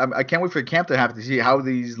excited I can't wait for camp to happen to see how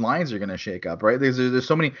these lines are going to shake up, right? There's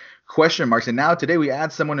so many question marks. And now today we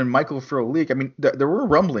add someone in Michael Frolik. I mean, there were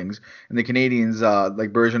rumblings in the Canadians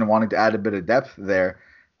version of wanting to add a bit of depth there.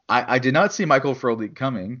 I did not see Michael Frolik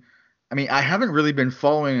coming. I mean, I haven't really been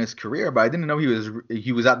following his career, but I didn't know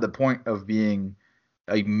he was at the point of being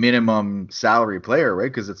a minimum salary player,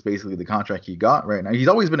 right? Because it's basically the contract he got right now. He's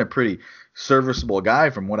always been a pretty serviceable guy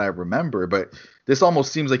from what I remember, but this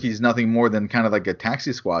almost seems like he's nothing more than kind of like a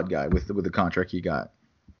taxi squad guy with the contract he got.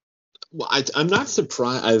 Well, I'm not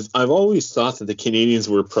surprised. I've always thought that the Canadians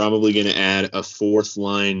were probably going to add a 4th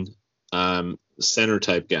line center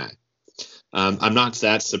type guy. I'm not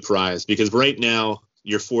that surprised because right now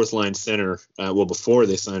your 4th line center, before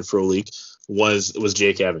they signed Frolik, was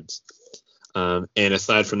Jake Evans. And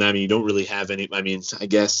aside from that, I mean, you don't really have any. I mean, I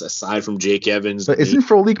guess aside from Jake Evans, but isn't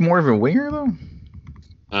Frolik more of a winger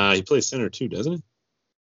though? He plays center too, doesn't he?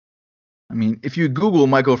 I mean, if you Google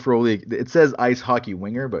Michael Frolik, it says ice hockey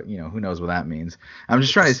winger, but who knows what that means. I'm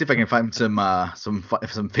just trying to see if I can find some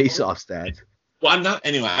face-off stats. Well,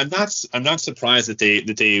 I'm not surprised that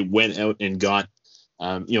they went out and got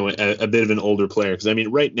a bit of an older player, because I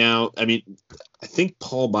mean, right now, I mean, I think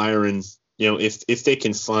Paul Byron, if they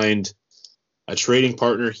can find a trading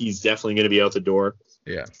partner, he's definitely going to be out the door.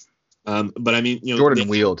 Yeah. But I mean, Jordan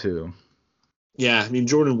Wheel too. Yeah, I mean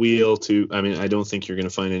Jordan Wheel too. I mean, I don't think you're going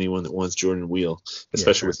to find anyone that wants Jordan Wheel,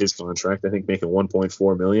 especially with his contract. I think making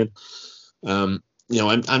 $1.4 million.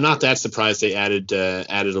 I'm not that surprised they added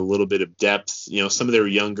a little bit of depth. Some of their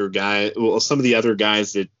younger guys, some of the other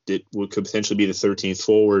guys that could potentially be the 13th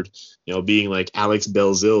forward, being like Alex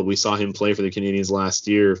Belzil. We saw him play for the Canadians last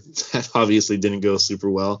year. That obviously didn't go super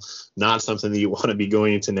well. Not something that you want to be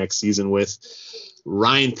going into next season with.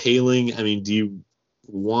 Ryan Poehling, I mean,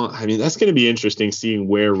 that's going to be interesting seeing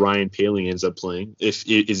where Ryan Poehling ends up playing. Is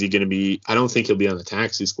he going to be? I don't think he'll be on the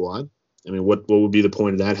taxi squad. I mean, what would be the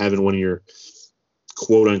point of that, having one of your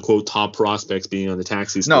quote unquote top prospects being on the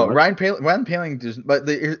taxi No, squad? Ryan Paling does, but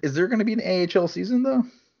is there going to be an AHL season though?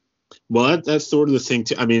 Well, that's sort of the thing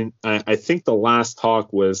too. I mean, I think the last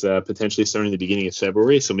talk was potentially starting the beginning of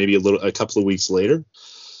February, so maybe a couple of weeks later.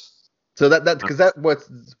 So that's because that's what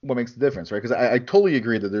makes the difference, right? Because I totally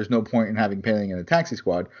agree that there's no point in having Paling in a taxi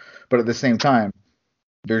squad, but at the same time,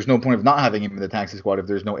 there's no point of not having him in the taxi squad if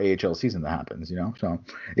there's no AHL season that happens, you know. So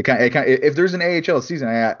if there's an AHL season,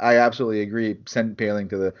 I absolutely agree. Send Paling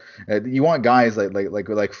to the. You want guys like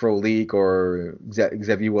Frolik or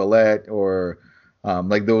Xavier Ouellet or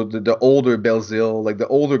like the older Belzil, like the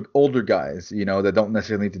older guys, you know, that don't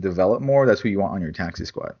necessarily need to develop more. That's who you want on your taxi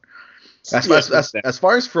squad. As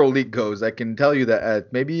far as Frolik goes, I can tell you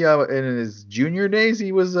that maybe in his junior days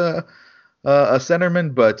he was a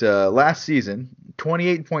centerman, but last season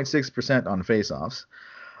 28.6% on faceoffs,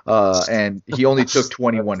 and he only took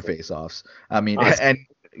 21 faceoffs. I mean, and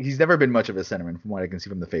he's never been much of a centerman from what I can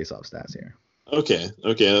see from the faceoff stats here. Okay,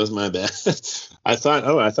 that was my bad. I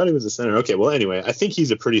thought he was a center. Okay, well, anyway, I think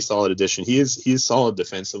he's a pretty solid addition. He's solid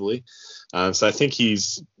defensively, so I think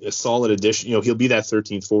he's a solid addition. You know, he'll be that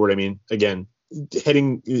 13th forward. I mean, again,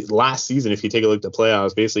 heading last season, if you take a look at the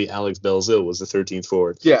playoffs, basically Alex Belzil was the 13th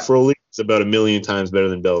forward. Yeah, Frolik is about a million times better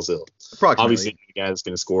than Belzil. Approximately. Obviously, the guy that's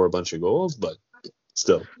going to score a bunch of goals, but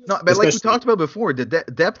still. No, but like we talked about before, the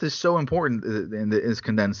depth is so important in this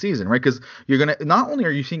condensed season, right? Because you're gonna not only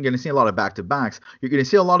are you going to see a lot of back-to-backs, you're going to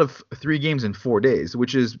see a lot of 3 games in 4 days,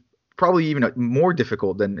 which is probably even more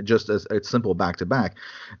difficult than just a simple back-to-back.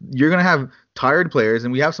 You're going to have tired players,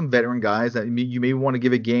 and we have some veteran guys that you may want to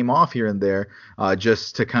give a game off here and there,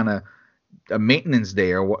 just to kind of a maintenance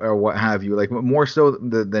day or what have you, like more so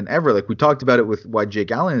than ever. Like we talked about it with why Jake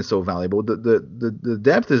Allen is so valuable. The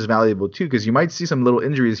depth is valuable too, because you might see some little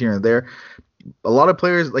injuries here and there. A lot of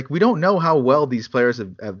players, like we don't know how well these players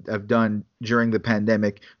have done during the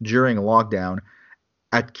pandemic, during lockdown,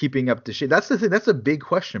 at keeping up to shape. That's the thing. That's a big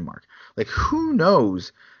question mark. Like who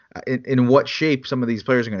knows in what shape some of these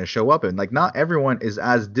players are going to show up in. Like not everyone is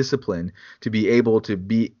as disciplined to be able to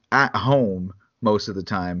be at home most of the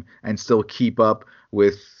time and still keep up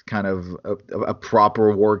with kind of a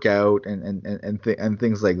proper workout and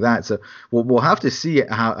things like that. So we'll have to see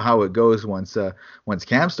how it goes once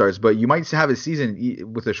camp starts. But you might have a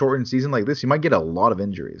season with a shortened season like this. You might get a lot of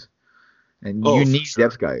injuries, and you need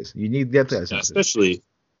depth guys. You need depth guys, especially.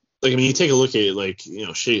 Like, I mean, you take a look at it, like, you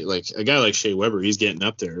know, like a guy like Shea Weber, he's getting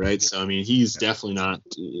up there, right? So, I mean, he's definitely not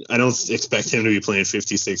 – I don't expect him to be playing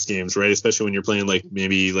 56 games, right? Especially when you're playing, like,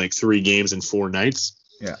 maybe, like, 3 games in 4 nights.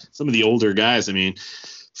 Yeah. Some of the older guys, I mean,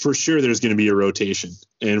 for sure there's going to be a rotation.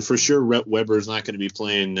 And for sure Weber's not going to be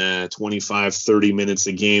playing 25, 30 minutes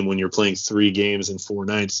a game when you're playing 3 games in 4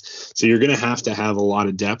 nights. So you're going to have a lot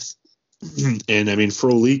of depth. And, I mean,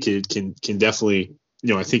 Frolik can definitely –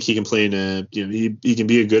 you know, I think he can play in a, you know, he can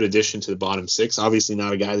be a good addition to the bottom 6. Obviously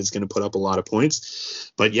not a guy that's going to put up a lot of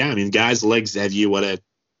points, but yeah, I mean, guys like Xavier Ouellet,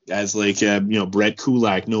 guys like, you know, Brett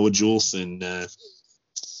Kulak, Noah Juleson,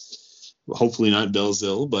 hopefully not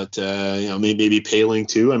Belzil, but, you know, maybe Paling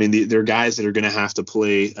too. I mean, they're guys that are going to have to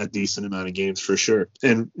play a decent amount of games for sure.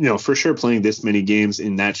 And, you know, for sure playing this many games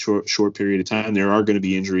in that short period of time, there are going to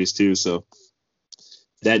be injuries too. So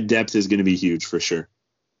that depth is going to be huge for sure.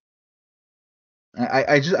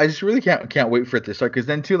 I just really can't wait for it to start, because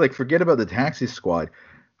then too, like, forget about the taxi squad.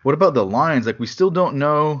 What about the lines? Like, we still don't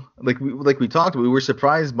know. Like we talked, we were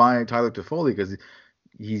surprised by Tyler Toffoli because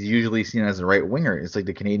he's usually seen as a right winger. It's like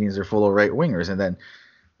the Canadians are full of right wingers, and then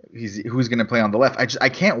who's going to play on the left. I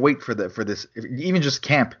can't wait for this, even just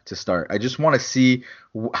camp to start. I just want to see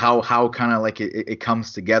how kind of like it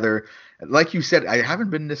comes together. Like you said, I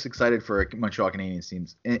haven't been this excited for a Montreal Canadiens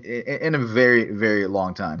teams in a very, very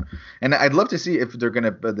long time. And I'd love to see if they're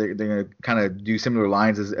gonna kind of do similar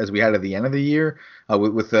lines as we had at the end of the year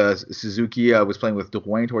with Suzuki was playing with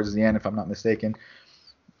Drouin towards the end, if I'm not mistaken.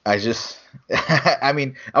 I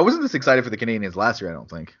mean, I wasn't this excited for the Canadiens last year, I don't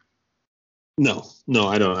think. No,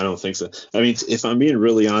 I don't think so. I mean, if I'm being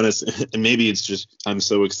really honest, and maybe it's just I'm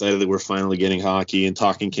so excited that we're finally getting hockey and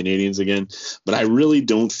talking Canadians again, but I really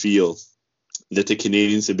don't feel that the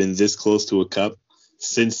Canadians have been this close to a cup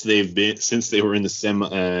since they were in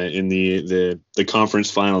the conference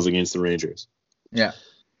finals against the Rangers. Yeah.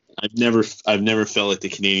 I've never felt like the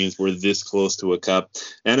Canadians were this close to a cup.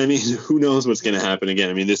 And I mean, who knows what's going to happen again?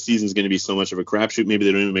 I mean, this season's going to be so much of a crapshoot. Maybe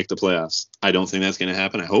they don't even make the playoffs. I don't think that's going to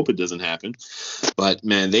happen. I hope it doesn't happen. But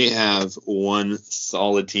man, they have one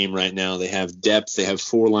solid team right now. They have depth. They have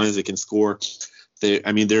 4 lines that can score. Their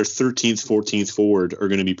 13th, 14th forward are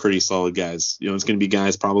going to be pretty solid guys. You know, it's going to be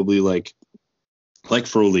guys probably like like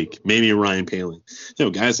Frolik, maybe a Ryan Poehling.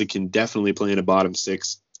 Guys that can definitely play in a bottom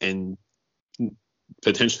six and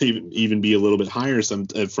potentially even be a little bit higher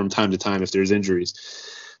from time to time if there's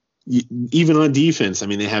injuries. Even on defense, I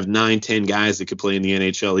mean, they have 9-10 guys that could play in the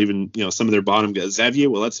NHL. Even some of their bottom guys, Xavier,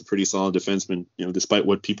 well, that's a pretty solid defenseman. Despite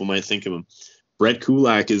what people might think of him. Brett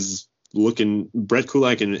Kulak and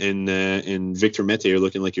Victor Mete are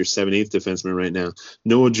looking like your 7/8 defenseman right now.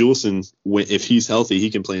 Noah Juleson, if he's healthy,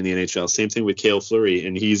 he can play in the NHL. Same thing with Cale Fleury,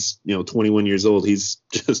 and he's 21 years old. He's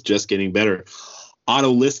just getting better.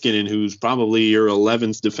 Otto Liskinen, who's probably your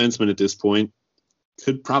 11th defenseman at this point,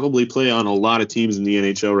 could probably play on a lot of teams in the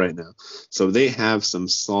NHL right now. So they have some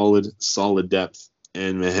solid depth.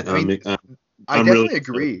 And I definitely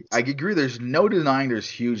agree. I agree. There's no denying there's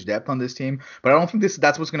huge depth on this team, but I don't think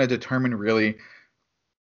that's what's going to determine really.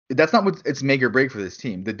 That's not what it's make or break for this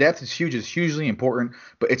team. The depth is huge. It's hugely important,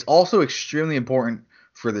 but it's also extremely important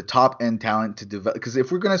for the top end talent to develop. Because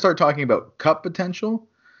if we're going to start talking about cup potential,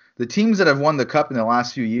 the teams that have won the cup in the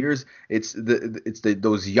last few years, it's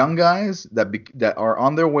those young guys that are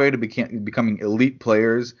on their way to becoming elite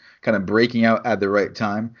players, kind of breaking out at the right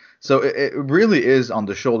time. So it really is on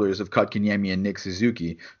the shoulders of Kotkaniemi and Nick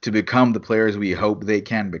Suzuki to become the players we hope they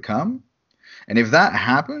can become. And if that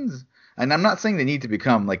happens, and I'm not saying they need to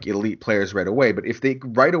become like elite players right away, but if they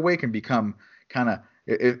right away can become kind of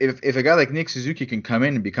if a guy like Nick Suzuki can come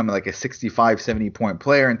in and become like a 65, 70 point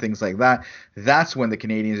player and things like that, that's when the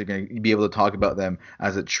Canadians are going to be able to talk about them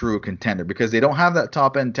as a true contender because they don't have that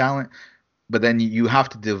top end talent, but then you have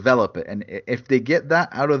to develop it. And if they get that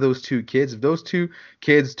out of those two kids, if those two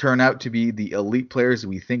kids turn out to be the elite players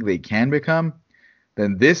we think they can become,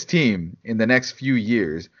 then this team in the next few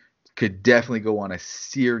years could definitely go on a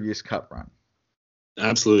serious cup run.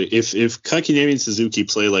 Absolutely. If Kotkaniemi and Suzuki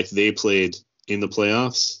play like they played in the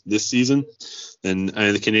playoffs this season, then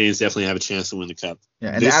the Canadians definitely have a chance to win the cup.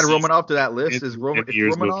 Yeah, and add Romanov to that list is if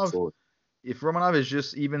Romanov is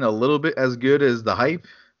just even a little bit as good as the hype,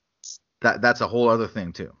 that's a whole other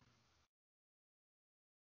thing too.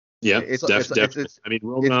 Yeah, definitely. I mean,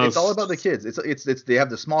 Romanov, it's all about the kids. It's they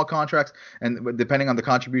have the small contracts, and depending on the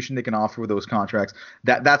contribution they can offer with those contracts,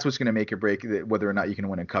 that's what's going to make or break whether or not you can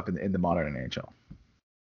win a cup in the modern NHL.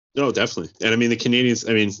 No, definitely. And I mean, the Canadians,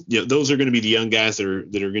 I mean, those are going to be the young guys that are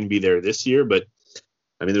going to be there this year. But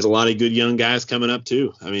I mean, there's a lot of good young guys coming up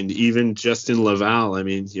too. I mean, even Justin Laval. I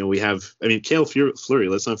mean, Cale Fleury.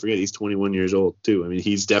 Let's not forget he's 21 years old too. I mean,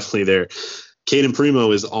 he's definitely there. Caden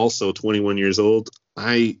Primo is also 21 years old.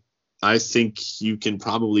 I think you can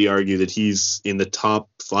probably argue that he's in the top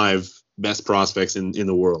 5 best prospects in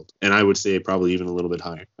the world. And I would say probably even a little bit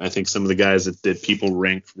higher. I think some of the guys that people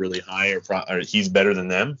rank really high or he's better than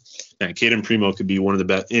them. And Caden Primo could be one of the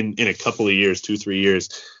best in a couple of years, 2-3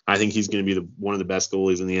 years. I think he's going to be one of the best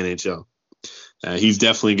goalies in the NHL. He's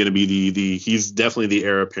definitely going to be he's definitely the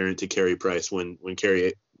heir apparent to Carey Price when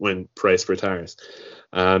Price retires.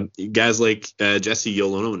 Guys like Jesse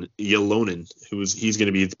Yolonen, he's going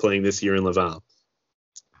to be playing this year in Laval.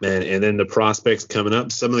 Man, and then the prospects coming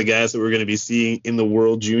up, some of the guys that we're going to be seeing in the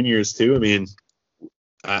World Juniors too. I mean,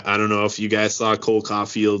 I don't know if you guys saw Cole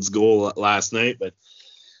Caulfield's goal last night, but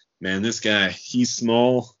man, this guy, he's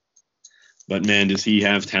small, but man, does he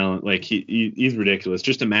have talent. Like he's ridiculous.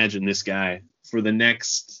 Just imagine this guy for the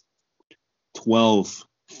next 12,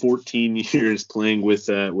 14 years playing with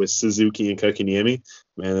Suzuki and Kotkaniemi.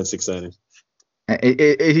 Man, that's exciting.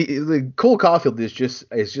 Cole Caulfield is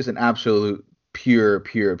just an absolute pure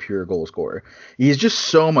goal scorer. He's just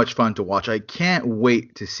so much fun to watch. I can't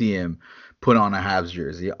wait to see him put on a Habs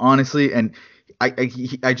jersey, honestly. And I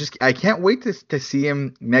can't wait to see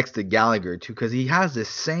him next to Gallagher too, because he has the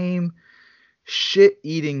same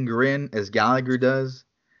shit-eating grin as Gallagher does.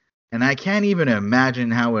 And I can't even imagine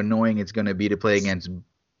how annoying it's going to be to play against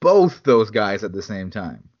both those guys at the same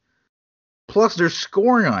time. Plus, they're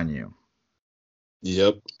scoring on you.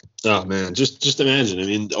 Yep. Oh man, just imagine. I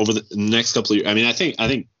mean, over the next couple of years, I mean, I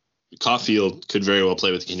think Caulfield could very well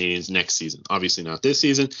play with the Canadians next season. Obviously not this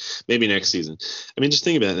season, maybe next season. I mean, just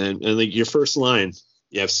think about it. And like your first line,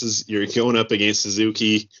 you're going up against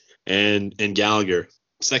Suzuki and Gallagher.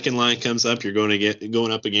 Second line comes up, you're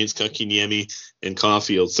going up against Kotkaniemi and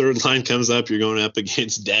Caulfield. Third line comes up, you're going up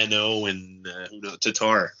against Dano and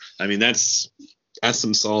Tatar. I mean, that's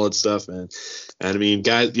some solid stuff, man. And I mean,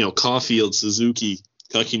 guys, Caulfield, Suzuki,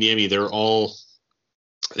 Kotkaniemi, they're all,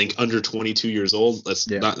 I think, under 22 years old. That's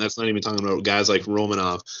not even talking about guys like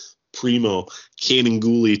Romanov, Primo, Kaden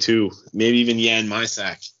Guhle too, maybe even Jan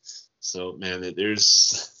Mysak. So, man,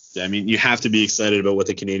 you have to be excited about what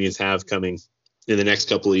the Canadians have coming in the next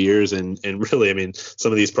couple of years. And really, I mean,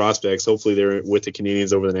 some of these prospects, hopefully they're with the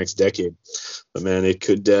Canadians over the next decade. But man, it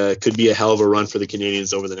could be a hell of a run for the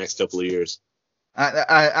Canadians over the next couple of years.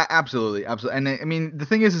 Absolutely, absolutely. And I mean, the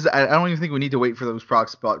thing is I don't even think we need to wait for those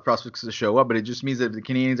prospects to show up, but it just means that if the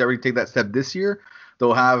Canadians already take that step this year,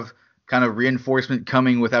 they'll have kind of reinforcement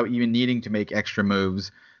coming without even needing to make extra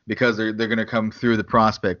moves because they're going to come through the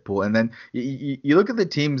prospect pool. And then you look at the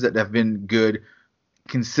teams that have been good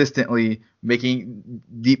consistently, making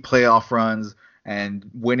deep playoff runs and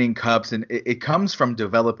winning cups, and it comes from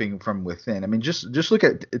developing from within. I mean, just look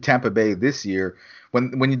at Tampa Bay this year.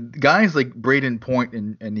 When guys like Braden Point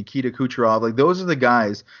and Nikita Kucherov, like those are the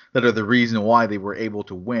guys that are the reason why they were able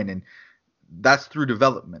to win, and that's through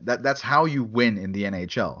development. That's how you win in the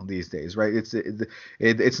NHL these days, right?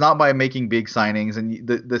 It's not by making big signings, and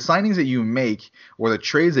the signings that you make or the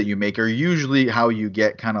trades that you make are usually how you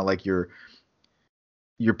get kind of like your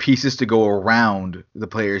pieces to go around the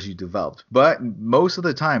players you developed. But most of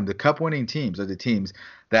the time, the cup winning teams are the teams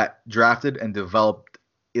that drafted and developed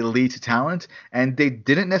elite talent, and they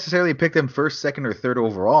didn't necessarily pick them first, second, or third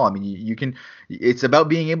overall. I mean, you can. It's about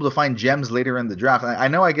being able to find gems later in the draft. I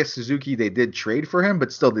know, I guess Suzuki, they did trade for him,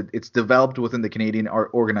 but still, it's developed within the Canadian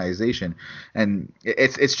organization, and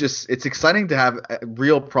it's exciting to have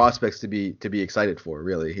real prospects to be excited for.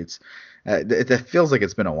 Really, it feels like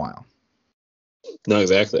it's been a while. No,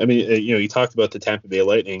 exactly. I mean, you talked about the Tampa Bay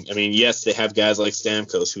Lightning. I mean, yes, they have guys like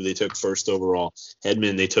Stamkos, who they took first overall.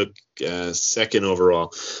 Hedman, they took second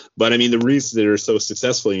overall. But I mean, the reason they're so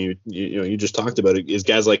successful, you just talked about it, is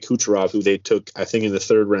guys like Kucherov, who they took, I think, in the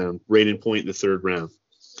third round, Braden Point in the third round.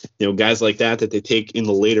 Guys like that they take in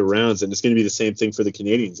the later rounds, and it's going to be the same thing for the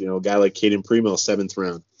Canadians. A guy like Caden Primo, seventh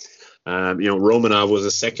round. Romanov was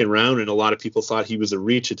a second round, and a lot of people thought he was a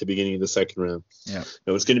reach at the beginning of the second round. Yeah,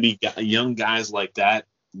 it's going to be young guys like that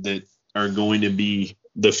are going to be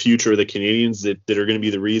the future of the Canadians, that are going to be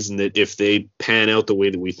the reason that if they pan out the way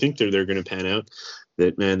that we think they're going to pan out,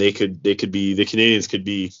 that man, the Canadians could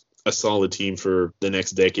be a solid team for the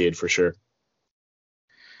next decade for sure.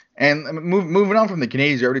 And moving on from the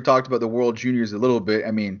Canadians, you already talked about the World Juniors a little bit.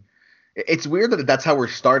 I mean, it's weird that that's how we're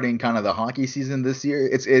starting kind of the hockey season this year.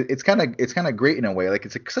 It's kind of great in a way. Like,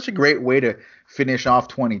 it's such a great way to finish off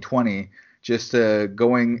 2020, just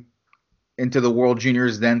going into the World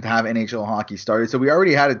Juniors, then to have NHL hockey started. So we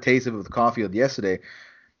already had a taste of it with Caulfield yesterday.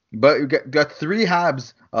 But we got three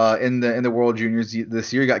Habs in the World Juniors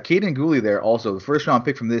this year. You got Caden Gooley there also, the first round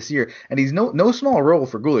pick from this year, and he's no small role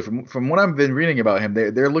for Gooley. From what I've been reading about him,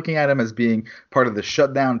 they're looking at him as being part of the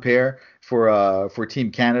shutdown pair for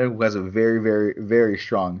Team Canada, who has a very, very, very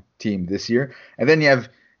strong team this year. And then you have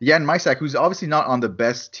Jan Mysak, who's obviously not on the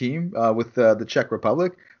best team with the Czech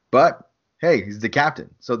Republic, but hey, he's the captain,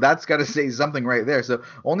 so that's got to say something right there. So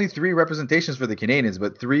only three representations for the Canadians,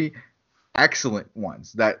 but three excellent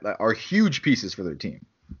ones that are huge pieces for their team.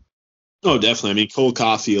 Oh, definitely. I mean, Cole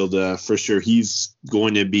Caulfield, for sure, he's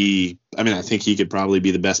going to be. I mean, I think he could probably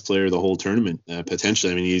be the best player of the whole tournament,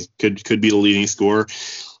 potentially. I mean, he could be the leading scorer.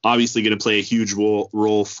 Obviously, going to play a huge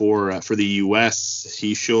role for the U.S.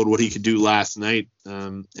 He showed what he could do last night,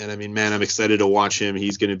 and I mean, man, I'm excited to watch him.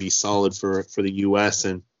 He's going to be solid for the U.S.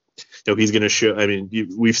 and he's going to show. I mean,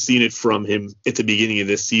 we've seen it from him at the beginning of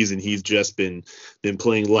this season. He's just been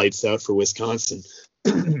playing lights out for Wisconsin,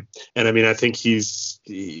 and I mean, I think he's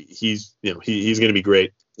going to be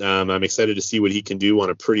great. I'm excited to see what he can do on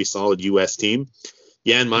a pretty solid U.S. team.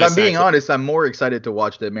 Yeah, and if I'm being honest, I'm more excited to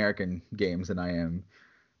watch the American games than I am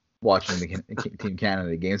watching the Team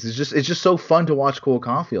Canada games. It's just so fun to watch Cole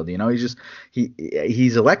Caulfield.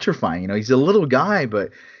 He's electrifying. He's a little guy,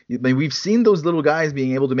 but I mean, we've seen those little guys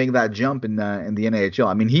being able to make that jump in the NHL.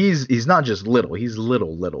 I mean, he's not just little; he's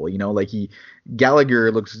little. Like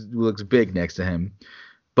Gallagher looks big next to him,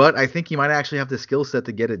 but I think he might actually have the skill set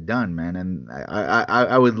to get it done, man. And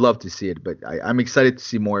I would love to see it, but I'm excited to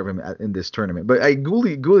see more of him in this tournament. But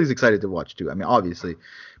Gooley's excited to watch too. I mean, obviously.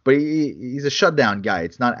 But he's a shutdown guy.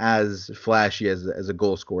 It's not as flashy as a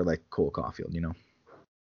goal scorer like Cole Caulfield,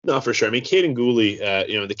 No, for sure. I mean, Caden Gooley,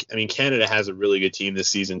 Canada has a really good team this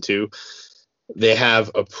season too. They have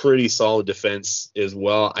a pretty solid defense as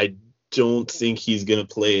well. I don't think he's going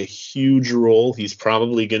to play a huge role. He's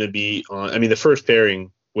probably going to be on. I mean, the first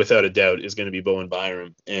pairing, without a doubt, is going to be Bowen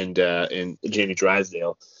Byram and Jamie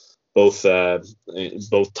Drysdale, both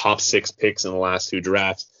top 6 picks in the last 2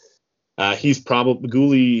 drafts. He's probably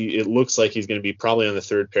Gooley. It looks like he's going to be probably on the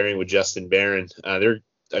third pairing with Justin Barron. They're,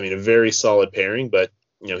 a very solid pairing, but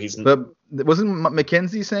he's. But wasn't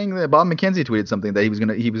McKenzie saying that? Bob McKenzie tweeted something that he was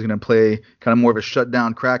gonna play kind of more of a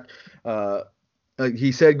shutdown crack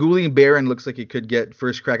He said Gouli and Barron looks like he could get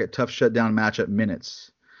first crack at tough shutdown matchup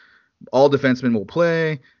minutes. All defensemen will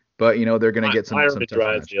play, but they're going to get some Byram and tough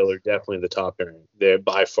Drysdale matches. are definitely the top pairing. They're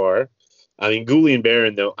by far. I mean, Gouli and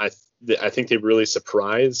Barron, though, I think they really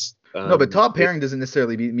surprise. No, but top pairing doesn't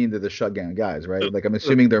necessarily mean they're the shutdown guys, right? Like I'm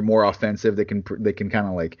assuming they're more offensive. They can kind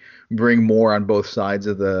of like bring more on both sides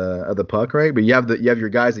of the puck, right? But you have your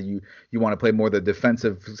guys that you want to play more the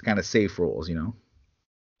defensive kind of safe roles.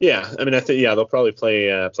 Yeah, I mean, I think they'll probably play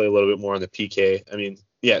a little bit more on the PK. I mean,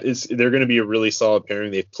 they're going to be a really solid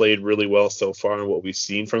pairing. They've played really well so far in what we've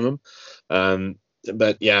seen from them.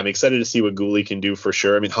 But yeah, I'm excited to see what Gouli can do for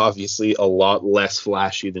sure. I mean, obviously a lot less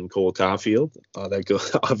flashy than Cole Caulfield.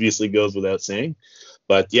 Obviously goes without saying.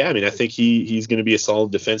 But yeah, I mean, I think he's going to be a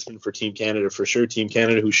solid defenseman for Team Canada for sure. Team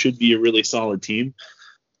Canada, who should be a really solid team,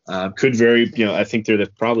 I think they're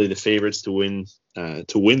probably the favorites to win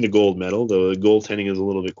the gold medal. Though the goaltending is a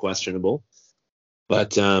little bit questionable.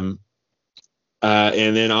 But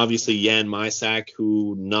and then obviously Jan Mysak,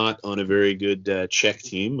 who not on a very good Czech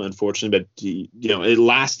team, unfortunately. But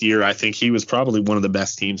last year I think he was probably one of the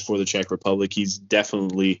best teams for the Czech Republic. He's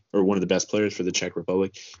definitely, or one of the best players for the Czech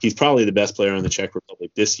Republic. He's probably the best player on the Czech Republic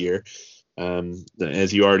this year.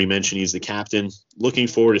 As you already mentioned, he's the captain. Looking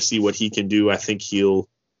forward to see what he can do. I think he'll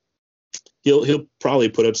probably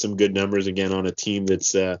put up some good numbers again on a team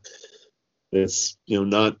that's not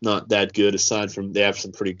that good. Aside from, they have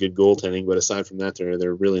some pretty good goaltending, but aside from that,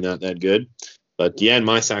 they're really not that good. But yeah, and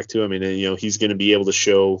Mysak too. I mean, he's going to be able to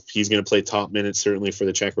show he's going to play top minutes certainly for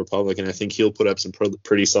the Czech Republic, and I think he'll put up some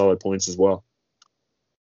pretty solid points as well.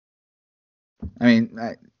 I mean,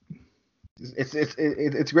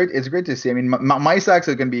 it's great. It's great to see. I mean, Mysak's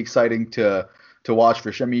going to be exciting to watch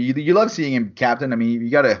for sure. I mean, you love seeing him captain. I mean,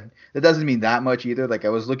 that doesn't mean that much either. Like I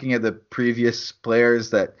was looking at the previous players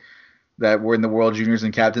that were in the World Juniors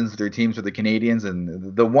and captains of their teams for the Canadians,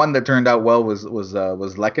 and the one that turned out well was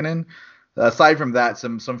Lehkonen. Aside from that,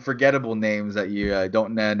 some forgettable names that you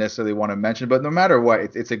don't necessarily want to mention, but no matter what,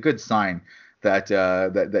 it's a good sign that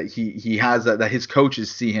he has that his coaches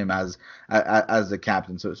see him as the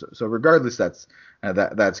captain. So regardless, that's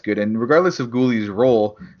good. And regardless of Gouli's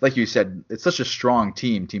role, like you said, it's such a strong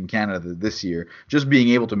Team Canada this year. Just being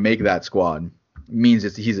able to make that squad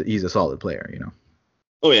means he's a solid player.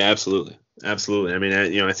 Oh yeah, absolutely. I mean,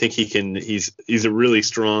 I think he can. He's a really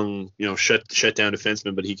strong, shut down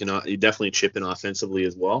defenseman, but he definitely chip in offensively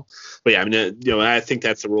as well. But yeah, I mean, I think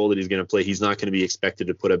that's the role that he's going to play. He's not going to be expected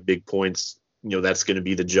to put up big points. That's going to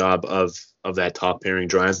be the job of that top pairing.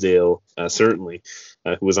 Drysdale, certainly,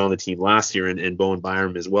 who was on the team last year, and Bowen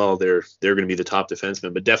Byram as well. They're going to be the top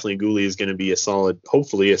defensemen, but definitely Gouli is going to be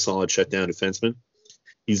hopefully a solid shutdown defenseman.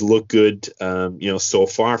 He's looked good, so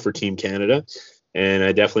far for Team Canada. And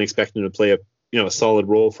I definitely expect him to play a solid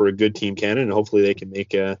role for a good Team Canada, and hopefully they can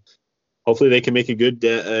make a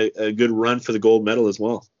good run for the gold medal as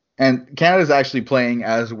well. And Canada's actually playing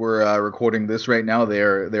as we're recording this right now.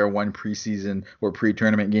 They're one preseason or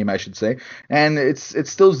pre-tournament game, I should say, and it's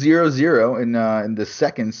still 0-0 in the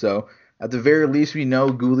second. So at the very least, we know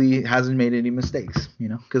Gouli hasn't made any mistakes,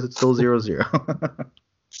 because it's still 0-0.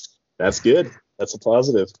 That's good. That's a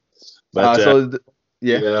positive. But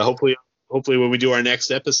hopefully when we do our next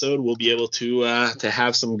episode, we'll be able to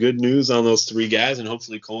have some good news on those three guys, and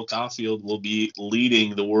hopefully Cole Caulfield will be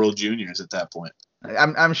leading the World Juniors at that point.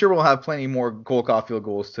 I'm sure we'll have plenty more Cole Caulfield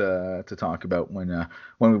goals to talk about when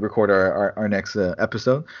we record our next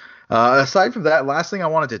episode. Aside from that, last thing I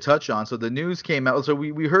wanted to touch on. So the news came out. So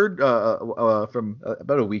we heard from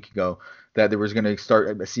about a week ago that there was going to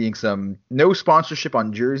start seeing some no sponsorship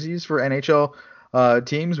on jerseys for NHL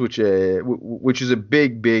teams, which is a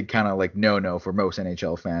big kind of like no for most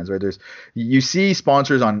NHL fans, right? You see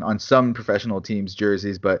sponsors on some professional teams'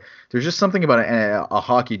 jerseys, but there's just something about a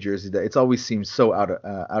hockey jersey that it's always seems so out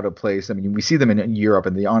of place. I mean, we see them in Europe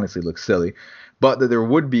and they honestly look silly, but that there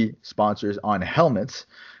would be sponsors on helmets,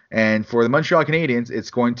 and for the Montreal Canadiens,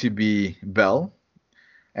 it's going to be Bell.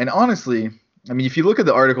 And honestly, I mean, if you look at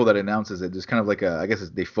the article that announces it, there's kind of like I guess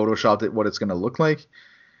they photoshopped it what it's going to look like.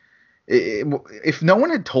 If no one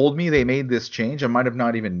had told me they made this change, I might have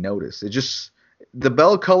not even noticed. The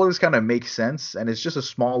Bell colors kind of make sense, and it's just a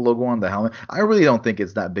small logo on the helmet. I really don't think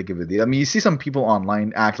it's that big of a deal. I mean, you see some people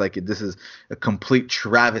online act like this is a complete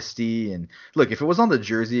travesty. And look, if it was on the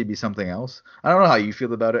jersey, it'd be something else. I don't know how you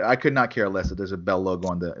feel about it. I could not care less that there's a Bell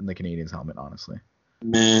logo in the Canadiens helmet, honestly.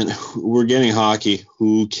 Man, we're getting hockey.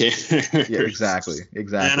 Who cares? Yeah, exactly.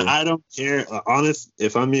 And I don't care.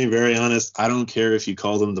 If I'm being very honest, I don't care if you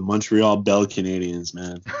call them the Montreal Bell Canadiens,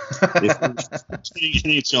 man. If we're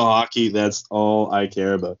NHL hockey, that's all I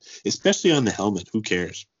care about. Especially on the helmet. Who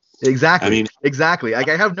cares? Exactly. I mean, exactly. Like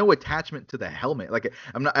I have no attachment to the helmet. Like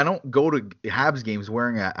I don't go to Habs games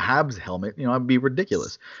wearing a Habs helmet. You know, it'd be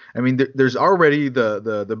ridiculous. I mean, there's already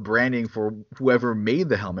the branding for whoever made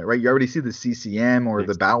the helmet, right? You already see the CCM or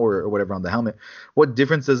the Bauer or whatever on the helmet. What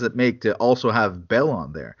difference does it make to also have Bell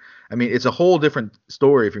on there? I mean, it's a whole different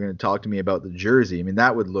story if you're going to talk to me about the jersey. I mean,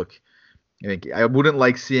 that would look. I wouldn't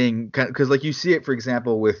like seeing because like you see it, for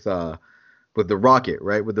example, with the Rocket,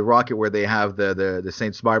 right? With the Rocket where they have the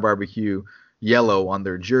Saint Spy Barbecue yellow on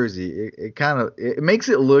their jersey. It kind of it makes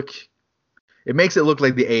it look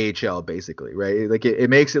like the AHL basically, right? Like it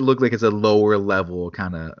makes it look like it's a lower level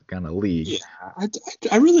kind of league. yeah,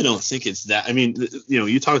 I really don't think it's that. I mean,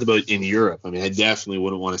 you talked about in Europe. I mean, I definitely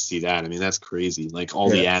wouldn't want to see that. I mean, that's crazy. Like all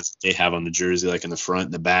the ads they have on the jersey, like in the front,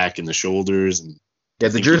 and the back, and the shoulders, and yeah,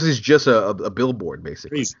 the jersey's just a billboard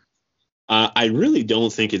basically. Crazy. I really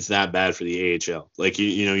don't think it's that bad for the AHL. Like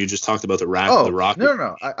you just talked about the Rocket.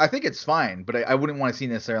 No. I think it's fine, but I wouldn't want to see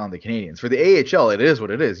necessarily on the Canadians. For the AHL, it is what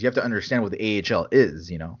it is. You have to understand what the AHL is,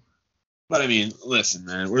 you know. But I mean, listen,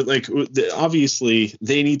 man. We're like, obviously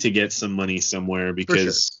they need to get some money somewhere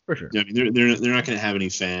because for sure. I mean, they're not going to have any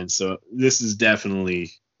fans. So this is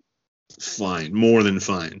definitely fine, more than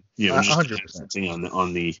fine. You know, just 100%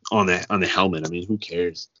 on the helmet. I mean, who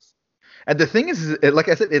cares? And the thing is, like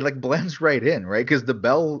I said, it like blends right in, right? Because the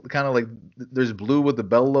bell kind of like there's blue with the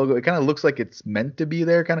bell logo. It kind of looks like it's meant to be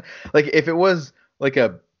there, kind of like if it was like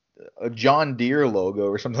a John Deere logo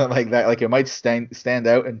or something like that, like it might stand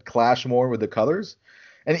out and clash more with the colors.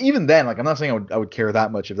 And even then, like I'm not saying I would care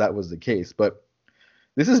that much if that was the case, but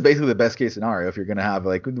this is basically the best case scenario if you're gonna have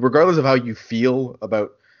like regardless of how you feel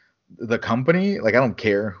about the company, like I don't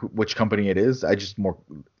care which company it is.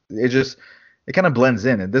 It kind of blends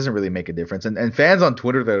in. It doesn't really make a difference. And fans on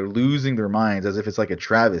Twitter that are losing their minds as if it's like a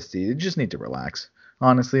travesty, you just need to relax.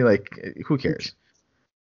 Honestly, like who cares?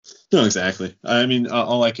 No, exactly. I mean,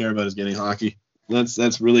 all I care about is getting hockey.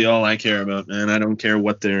 That's really all I care about, man. I don't care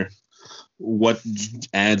what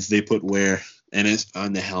ads they put where, and it's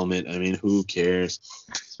on the helmet. I mean, who cares?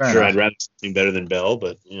 Sure, I'd rather something better than Bell,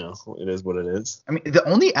 but it is what it is. I mean, the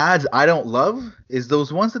only ads I don't love is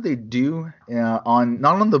those ones that they do on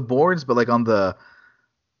not on the boards, but like on the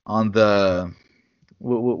what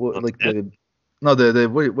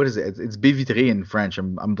what is it? It's Bivitri in French.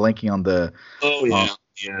 I'm blanking on the. Oh yeah,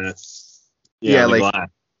 like glass.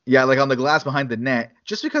 Yeah, like on the glass behind the net,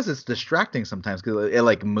 just because it's distracting sometimes because it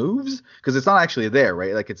like moves because it's not actually there,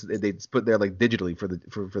 right? Like it's put there like digitally for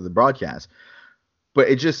the broadcast. But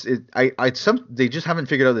they just haven't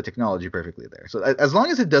figured out the technology perfectly there. So as long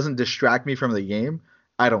as it doesn't distract me from the game,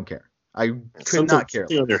 I don't care. I could not care.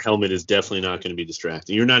 Something on their helmet is definitely not going to be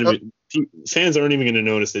distracting. You're not even fans aren't even going to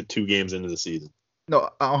notice it 2 games into the season. No,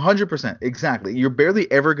 100%, exactly. You're barely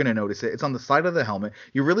ever going to notice it. It's on the side of the helmet.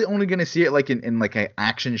 You're really only going to see it like in like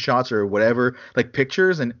action shots or whatever, like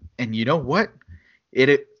pictures. And you know what?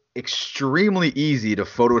 It extremely easy to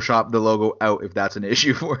Photoshop the logo out if that's an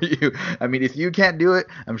issue for you. I mean, if you can't do it,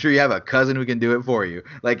 I'm sure you have a cousin who can do it for you.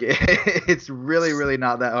 Like it's really, really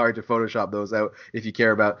not that hard to Photoshop those out if you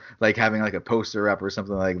care about like having like a poster up or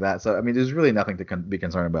something like that. So I mean, there's really nothing to be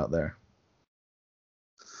concerned about there.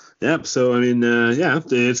 Yep. So I mean,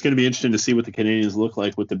 it's going to be interesting to see what the Canadians look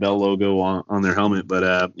like with the Bell logo on their helmet. But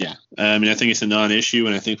I mean, I think it's a non-issue,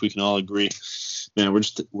 and I think we can all agree. Man, we're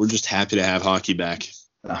just happy to have hockey back.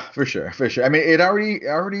 For sure. I mean, it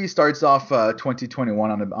already starts off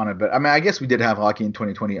 2021 on a bit. I mean, I guess we did have hockey in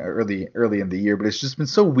 2020 early in the year, but it's just been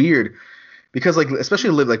so weird because like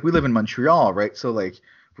especially we live in Montreal, right? So like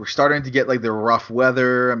we're starting to get like the rough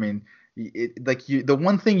weather. I mean, the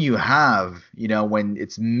one thing you have, when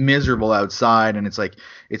it's miserable outside and it's like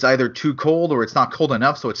it's either too cold or it's not cold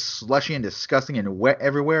enough, so it's slushy and disgusting and wet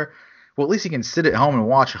everywhere. Well, at least you can sit at home and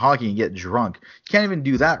watch hockey and get drunk. You can't even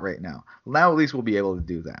do that right now. Now at least we'll be able to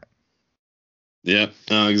do that. Yeah,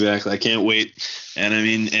 no, exactly. I can't wait. And I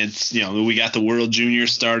mean, it's we got the World Junior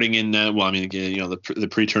starting in the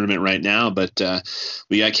pre-tournament right now, but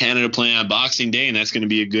we got Canada playing on Boxing Day, and that's going to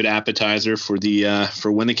be a good appetizer for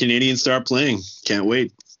when the Canadians start playing. Can't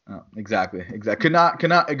wait. Oh, exactly. Could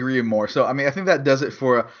not agree more. So I mean, I think that does it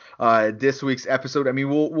for this week's episode. I mean,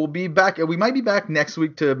 we'll be back. We might be back next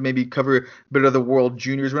week to maybe cover a bit of the World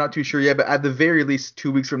Juniors. We're not too sure yet, but at the very least,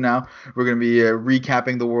 2 weeks from now, we're going to be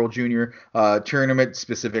recapping the World Junior tournament,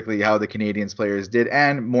 specifically how the Canadians players did,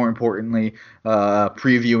 and more importantly,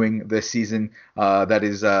 previewing the season that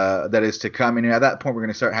is to come. And at that point, we're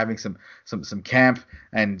going to start having some camp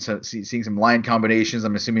and seeing some line combinations.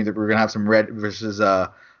 I'm assuming that we're going to have some red versus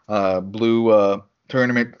blue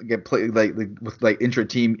tournament get played like with like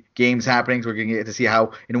intra-team games happening. So we're gonna get to see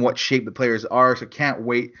how in what shape the players are. So can't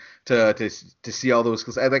wait to see all those.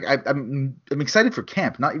 Because I'm excited for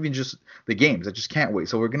camp, not even just the games. I just can't wait.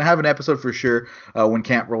 So we're gonna have an episode for sure when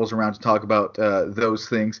camp rolls around to talk about those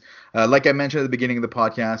things. Like I mentioned at the beginning of the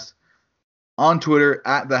podcast, on Twitter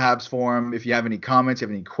at the Habs Forum. If you have any comments, you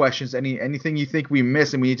have any questions, anything you think we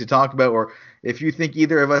missed and we need to talk about, or if you think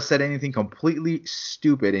either of us said anything completely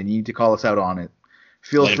stupid and you need to call us out on it,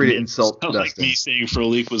 feel free to insult Dustin. Like me saying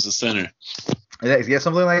Frolik was the center. Yeah,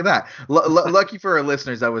 something like that. Lucky for our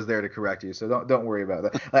listeners, I was there to correct you, so don't worry about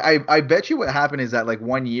that. Like, I bet you what happened is that like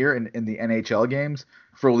 1 year in the NHL games,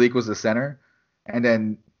 Frolik was the center, and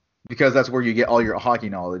then because that's where you get all your hockey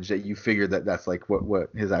knowledge, that you figured that's like what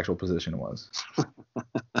his actual position was.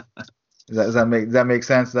 Does that make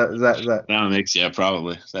sense? That makes, yeah,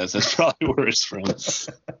 probably. That's probably where it's from.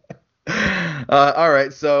 All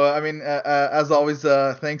right. So, I mean, as always,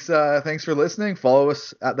 thanks for listening. Follow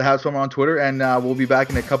us at the Habs Forum on Twitter, and we'll be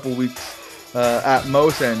back in a couple weeks at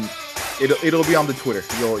most, and it'll be on the Twitter.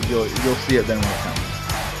 You'll see it then when it comes.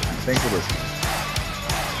 Thanks for listening.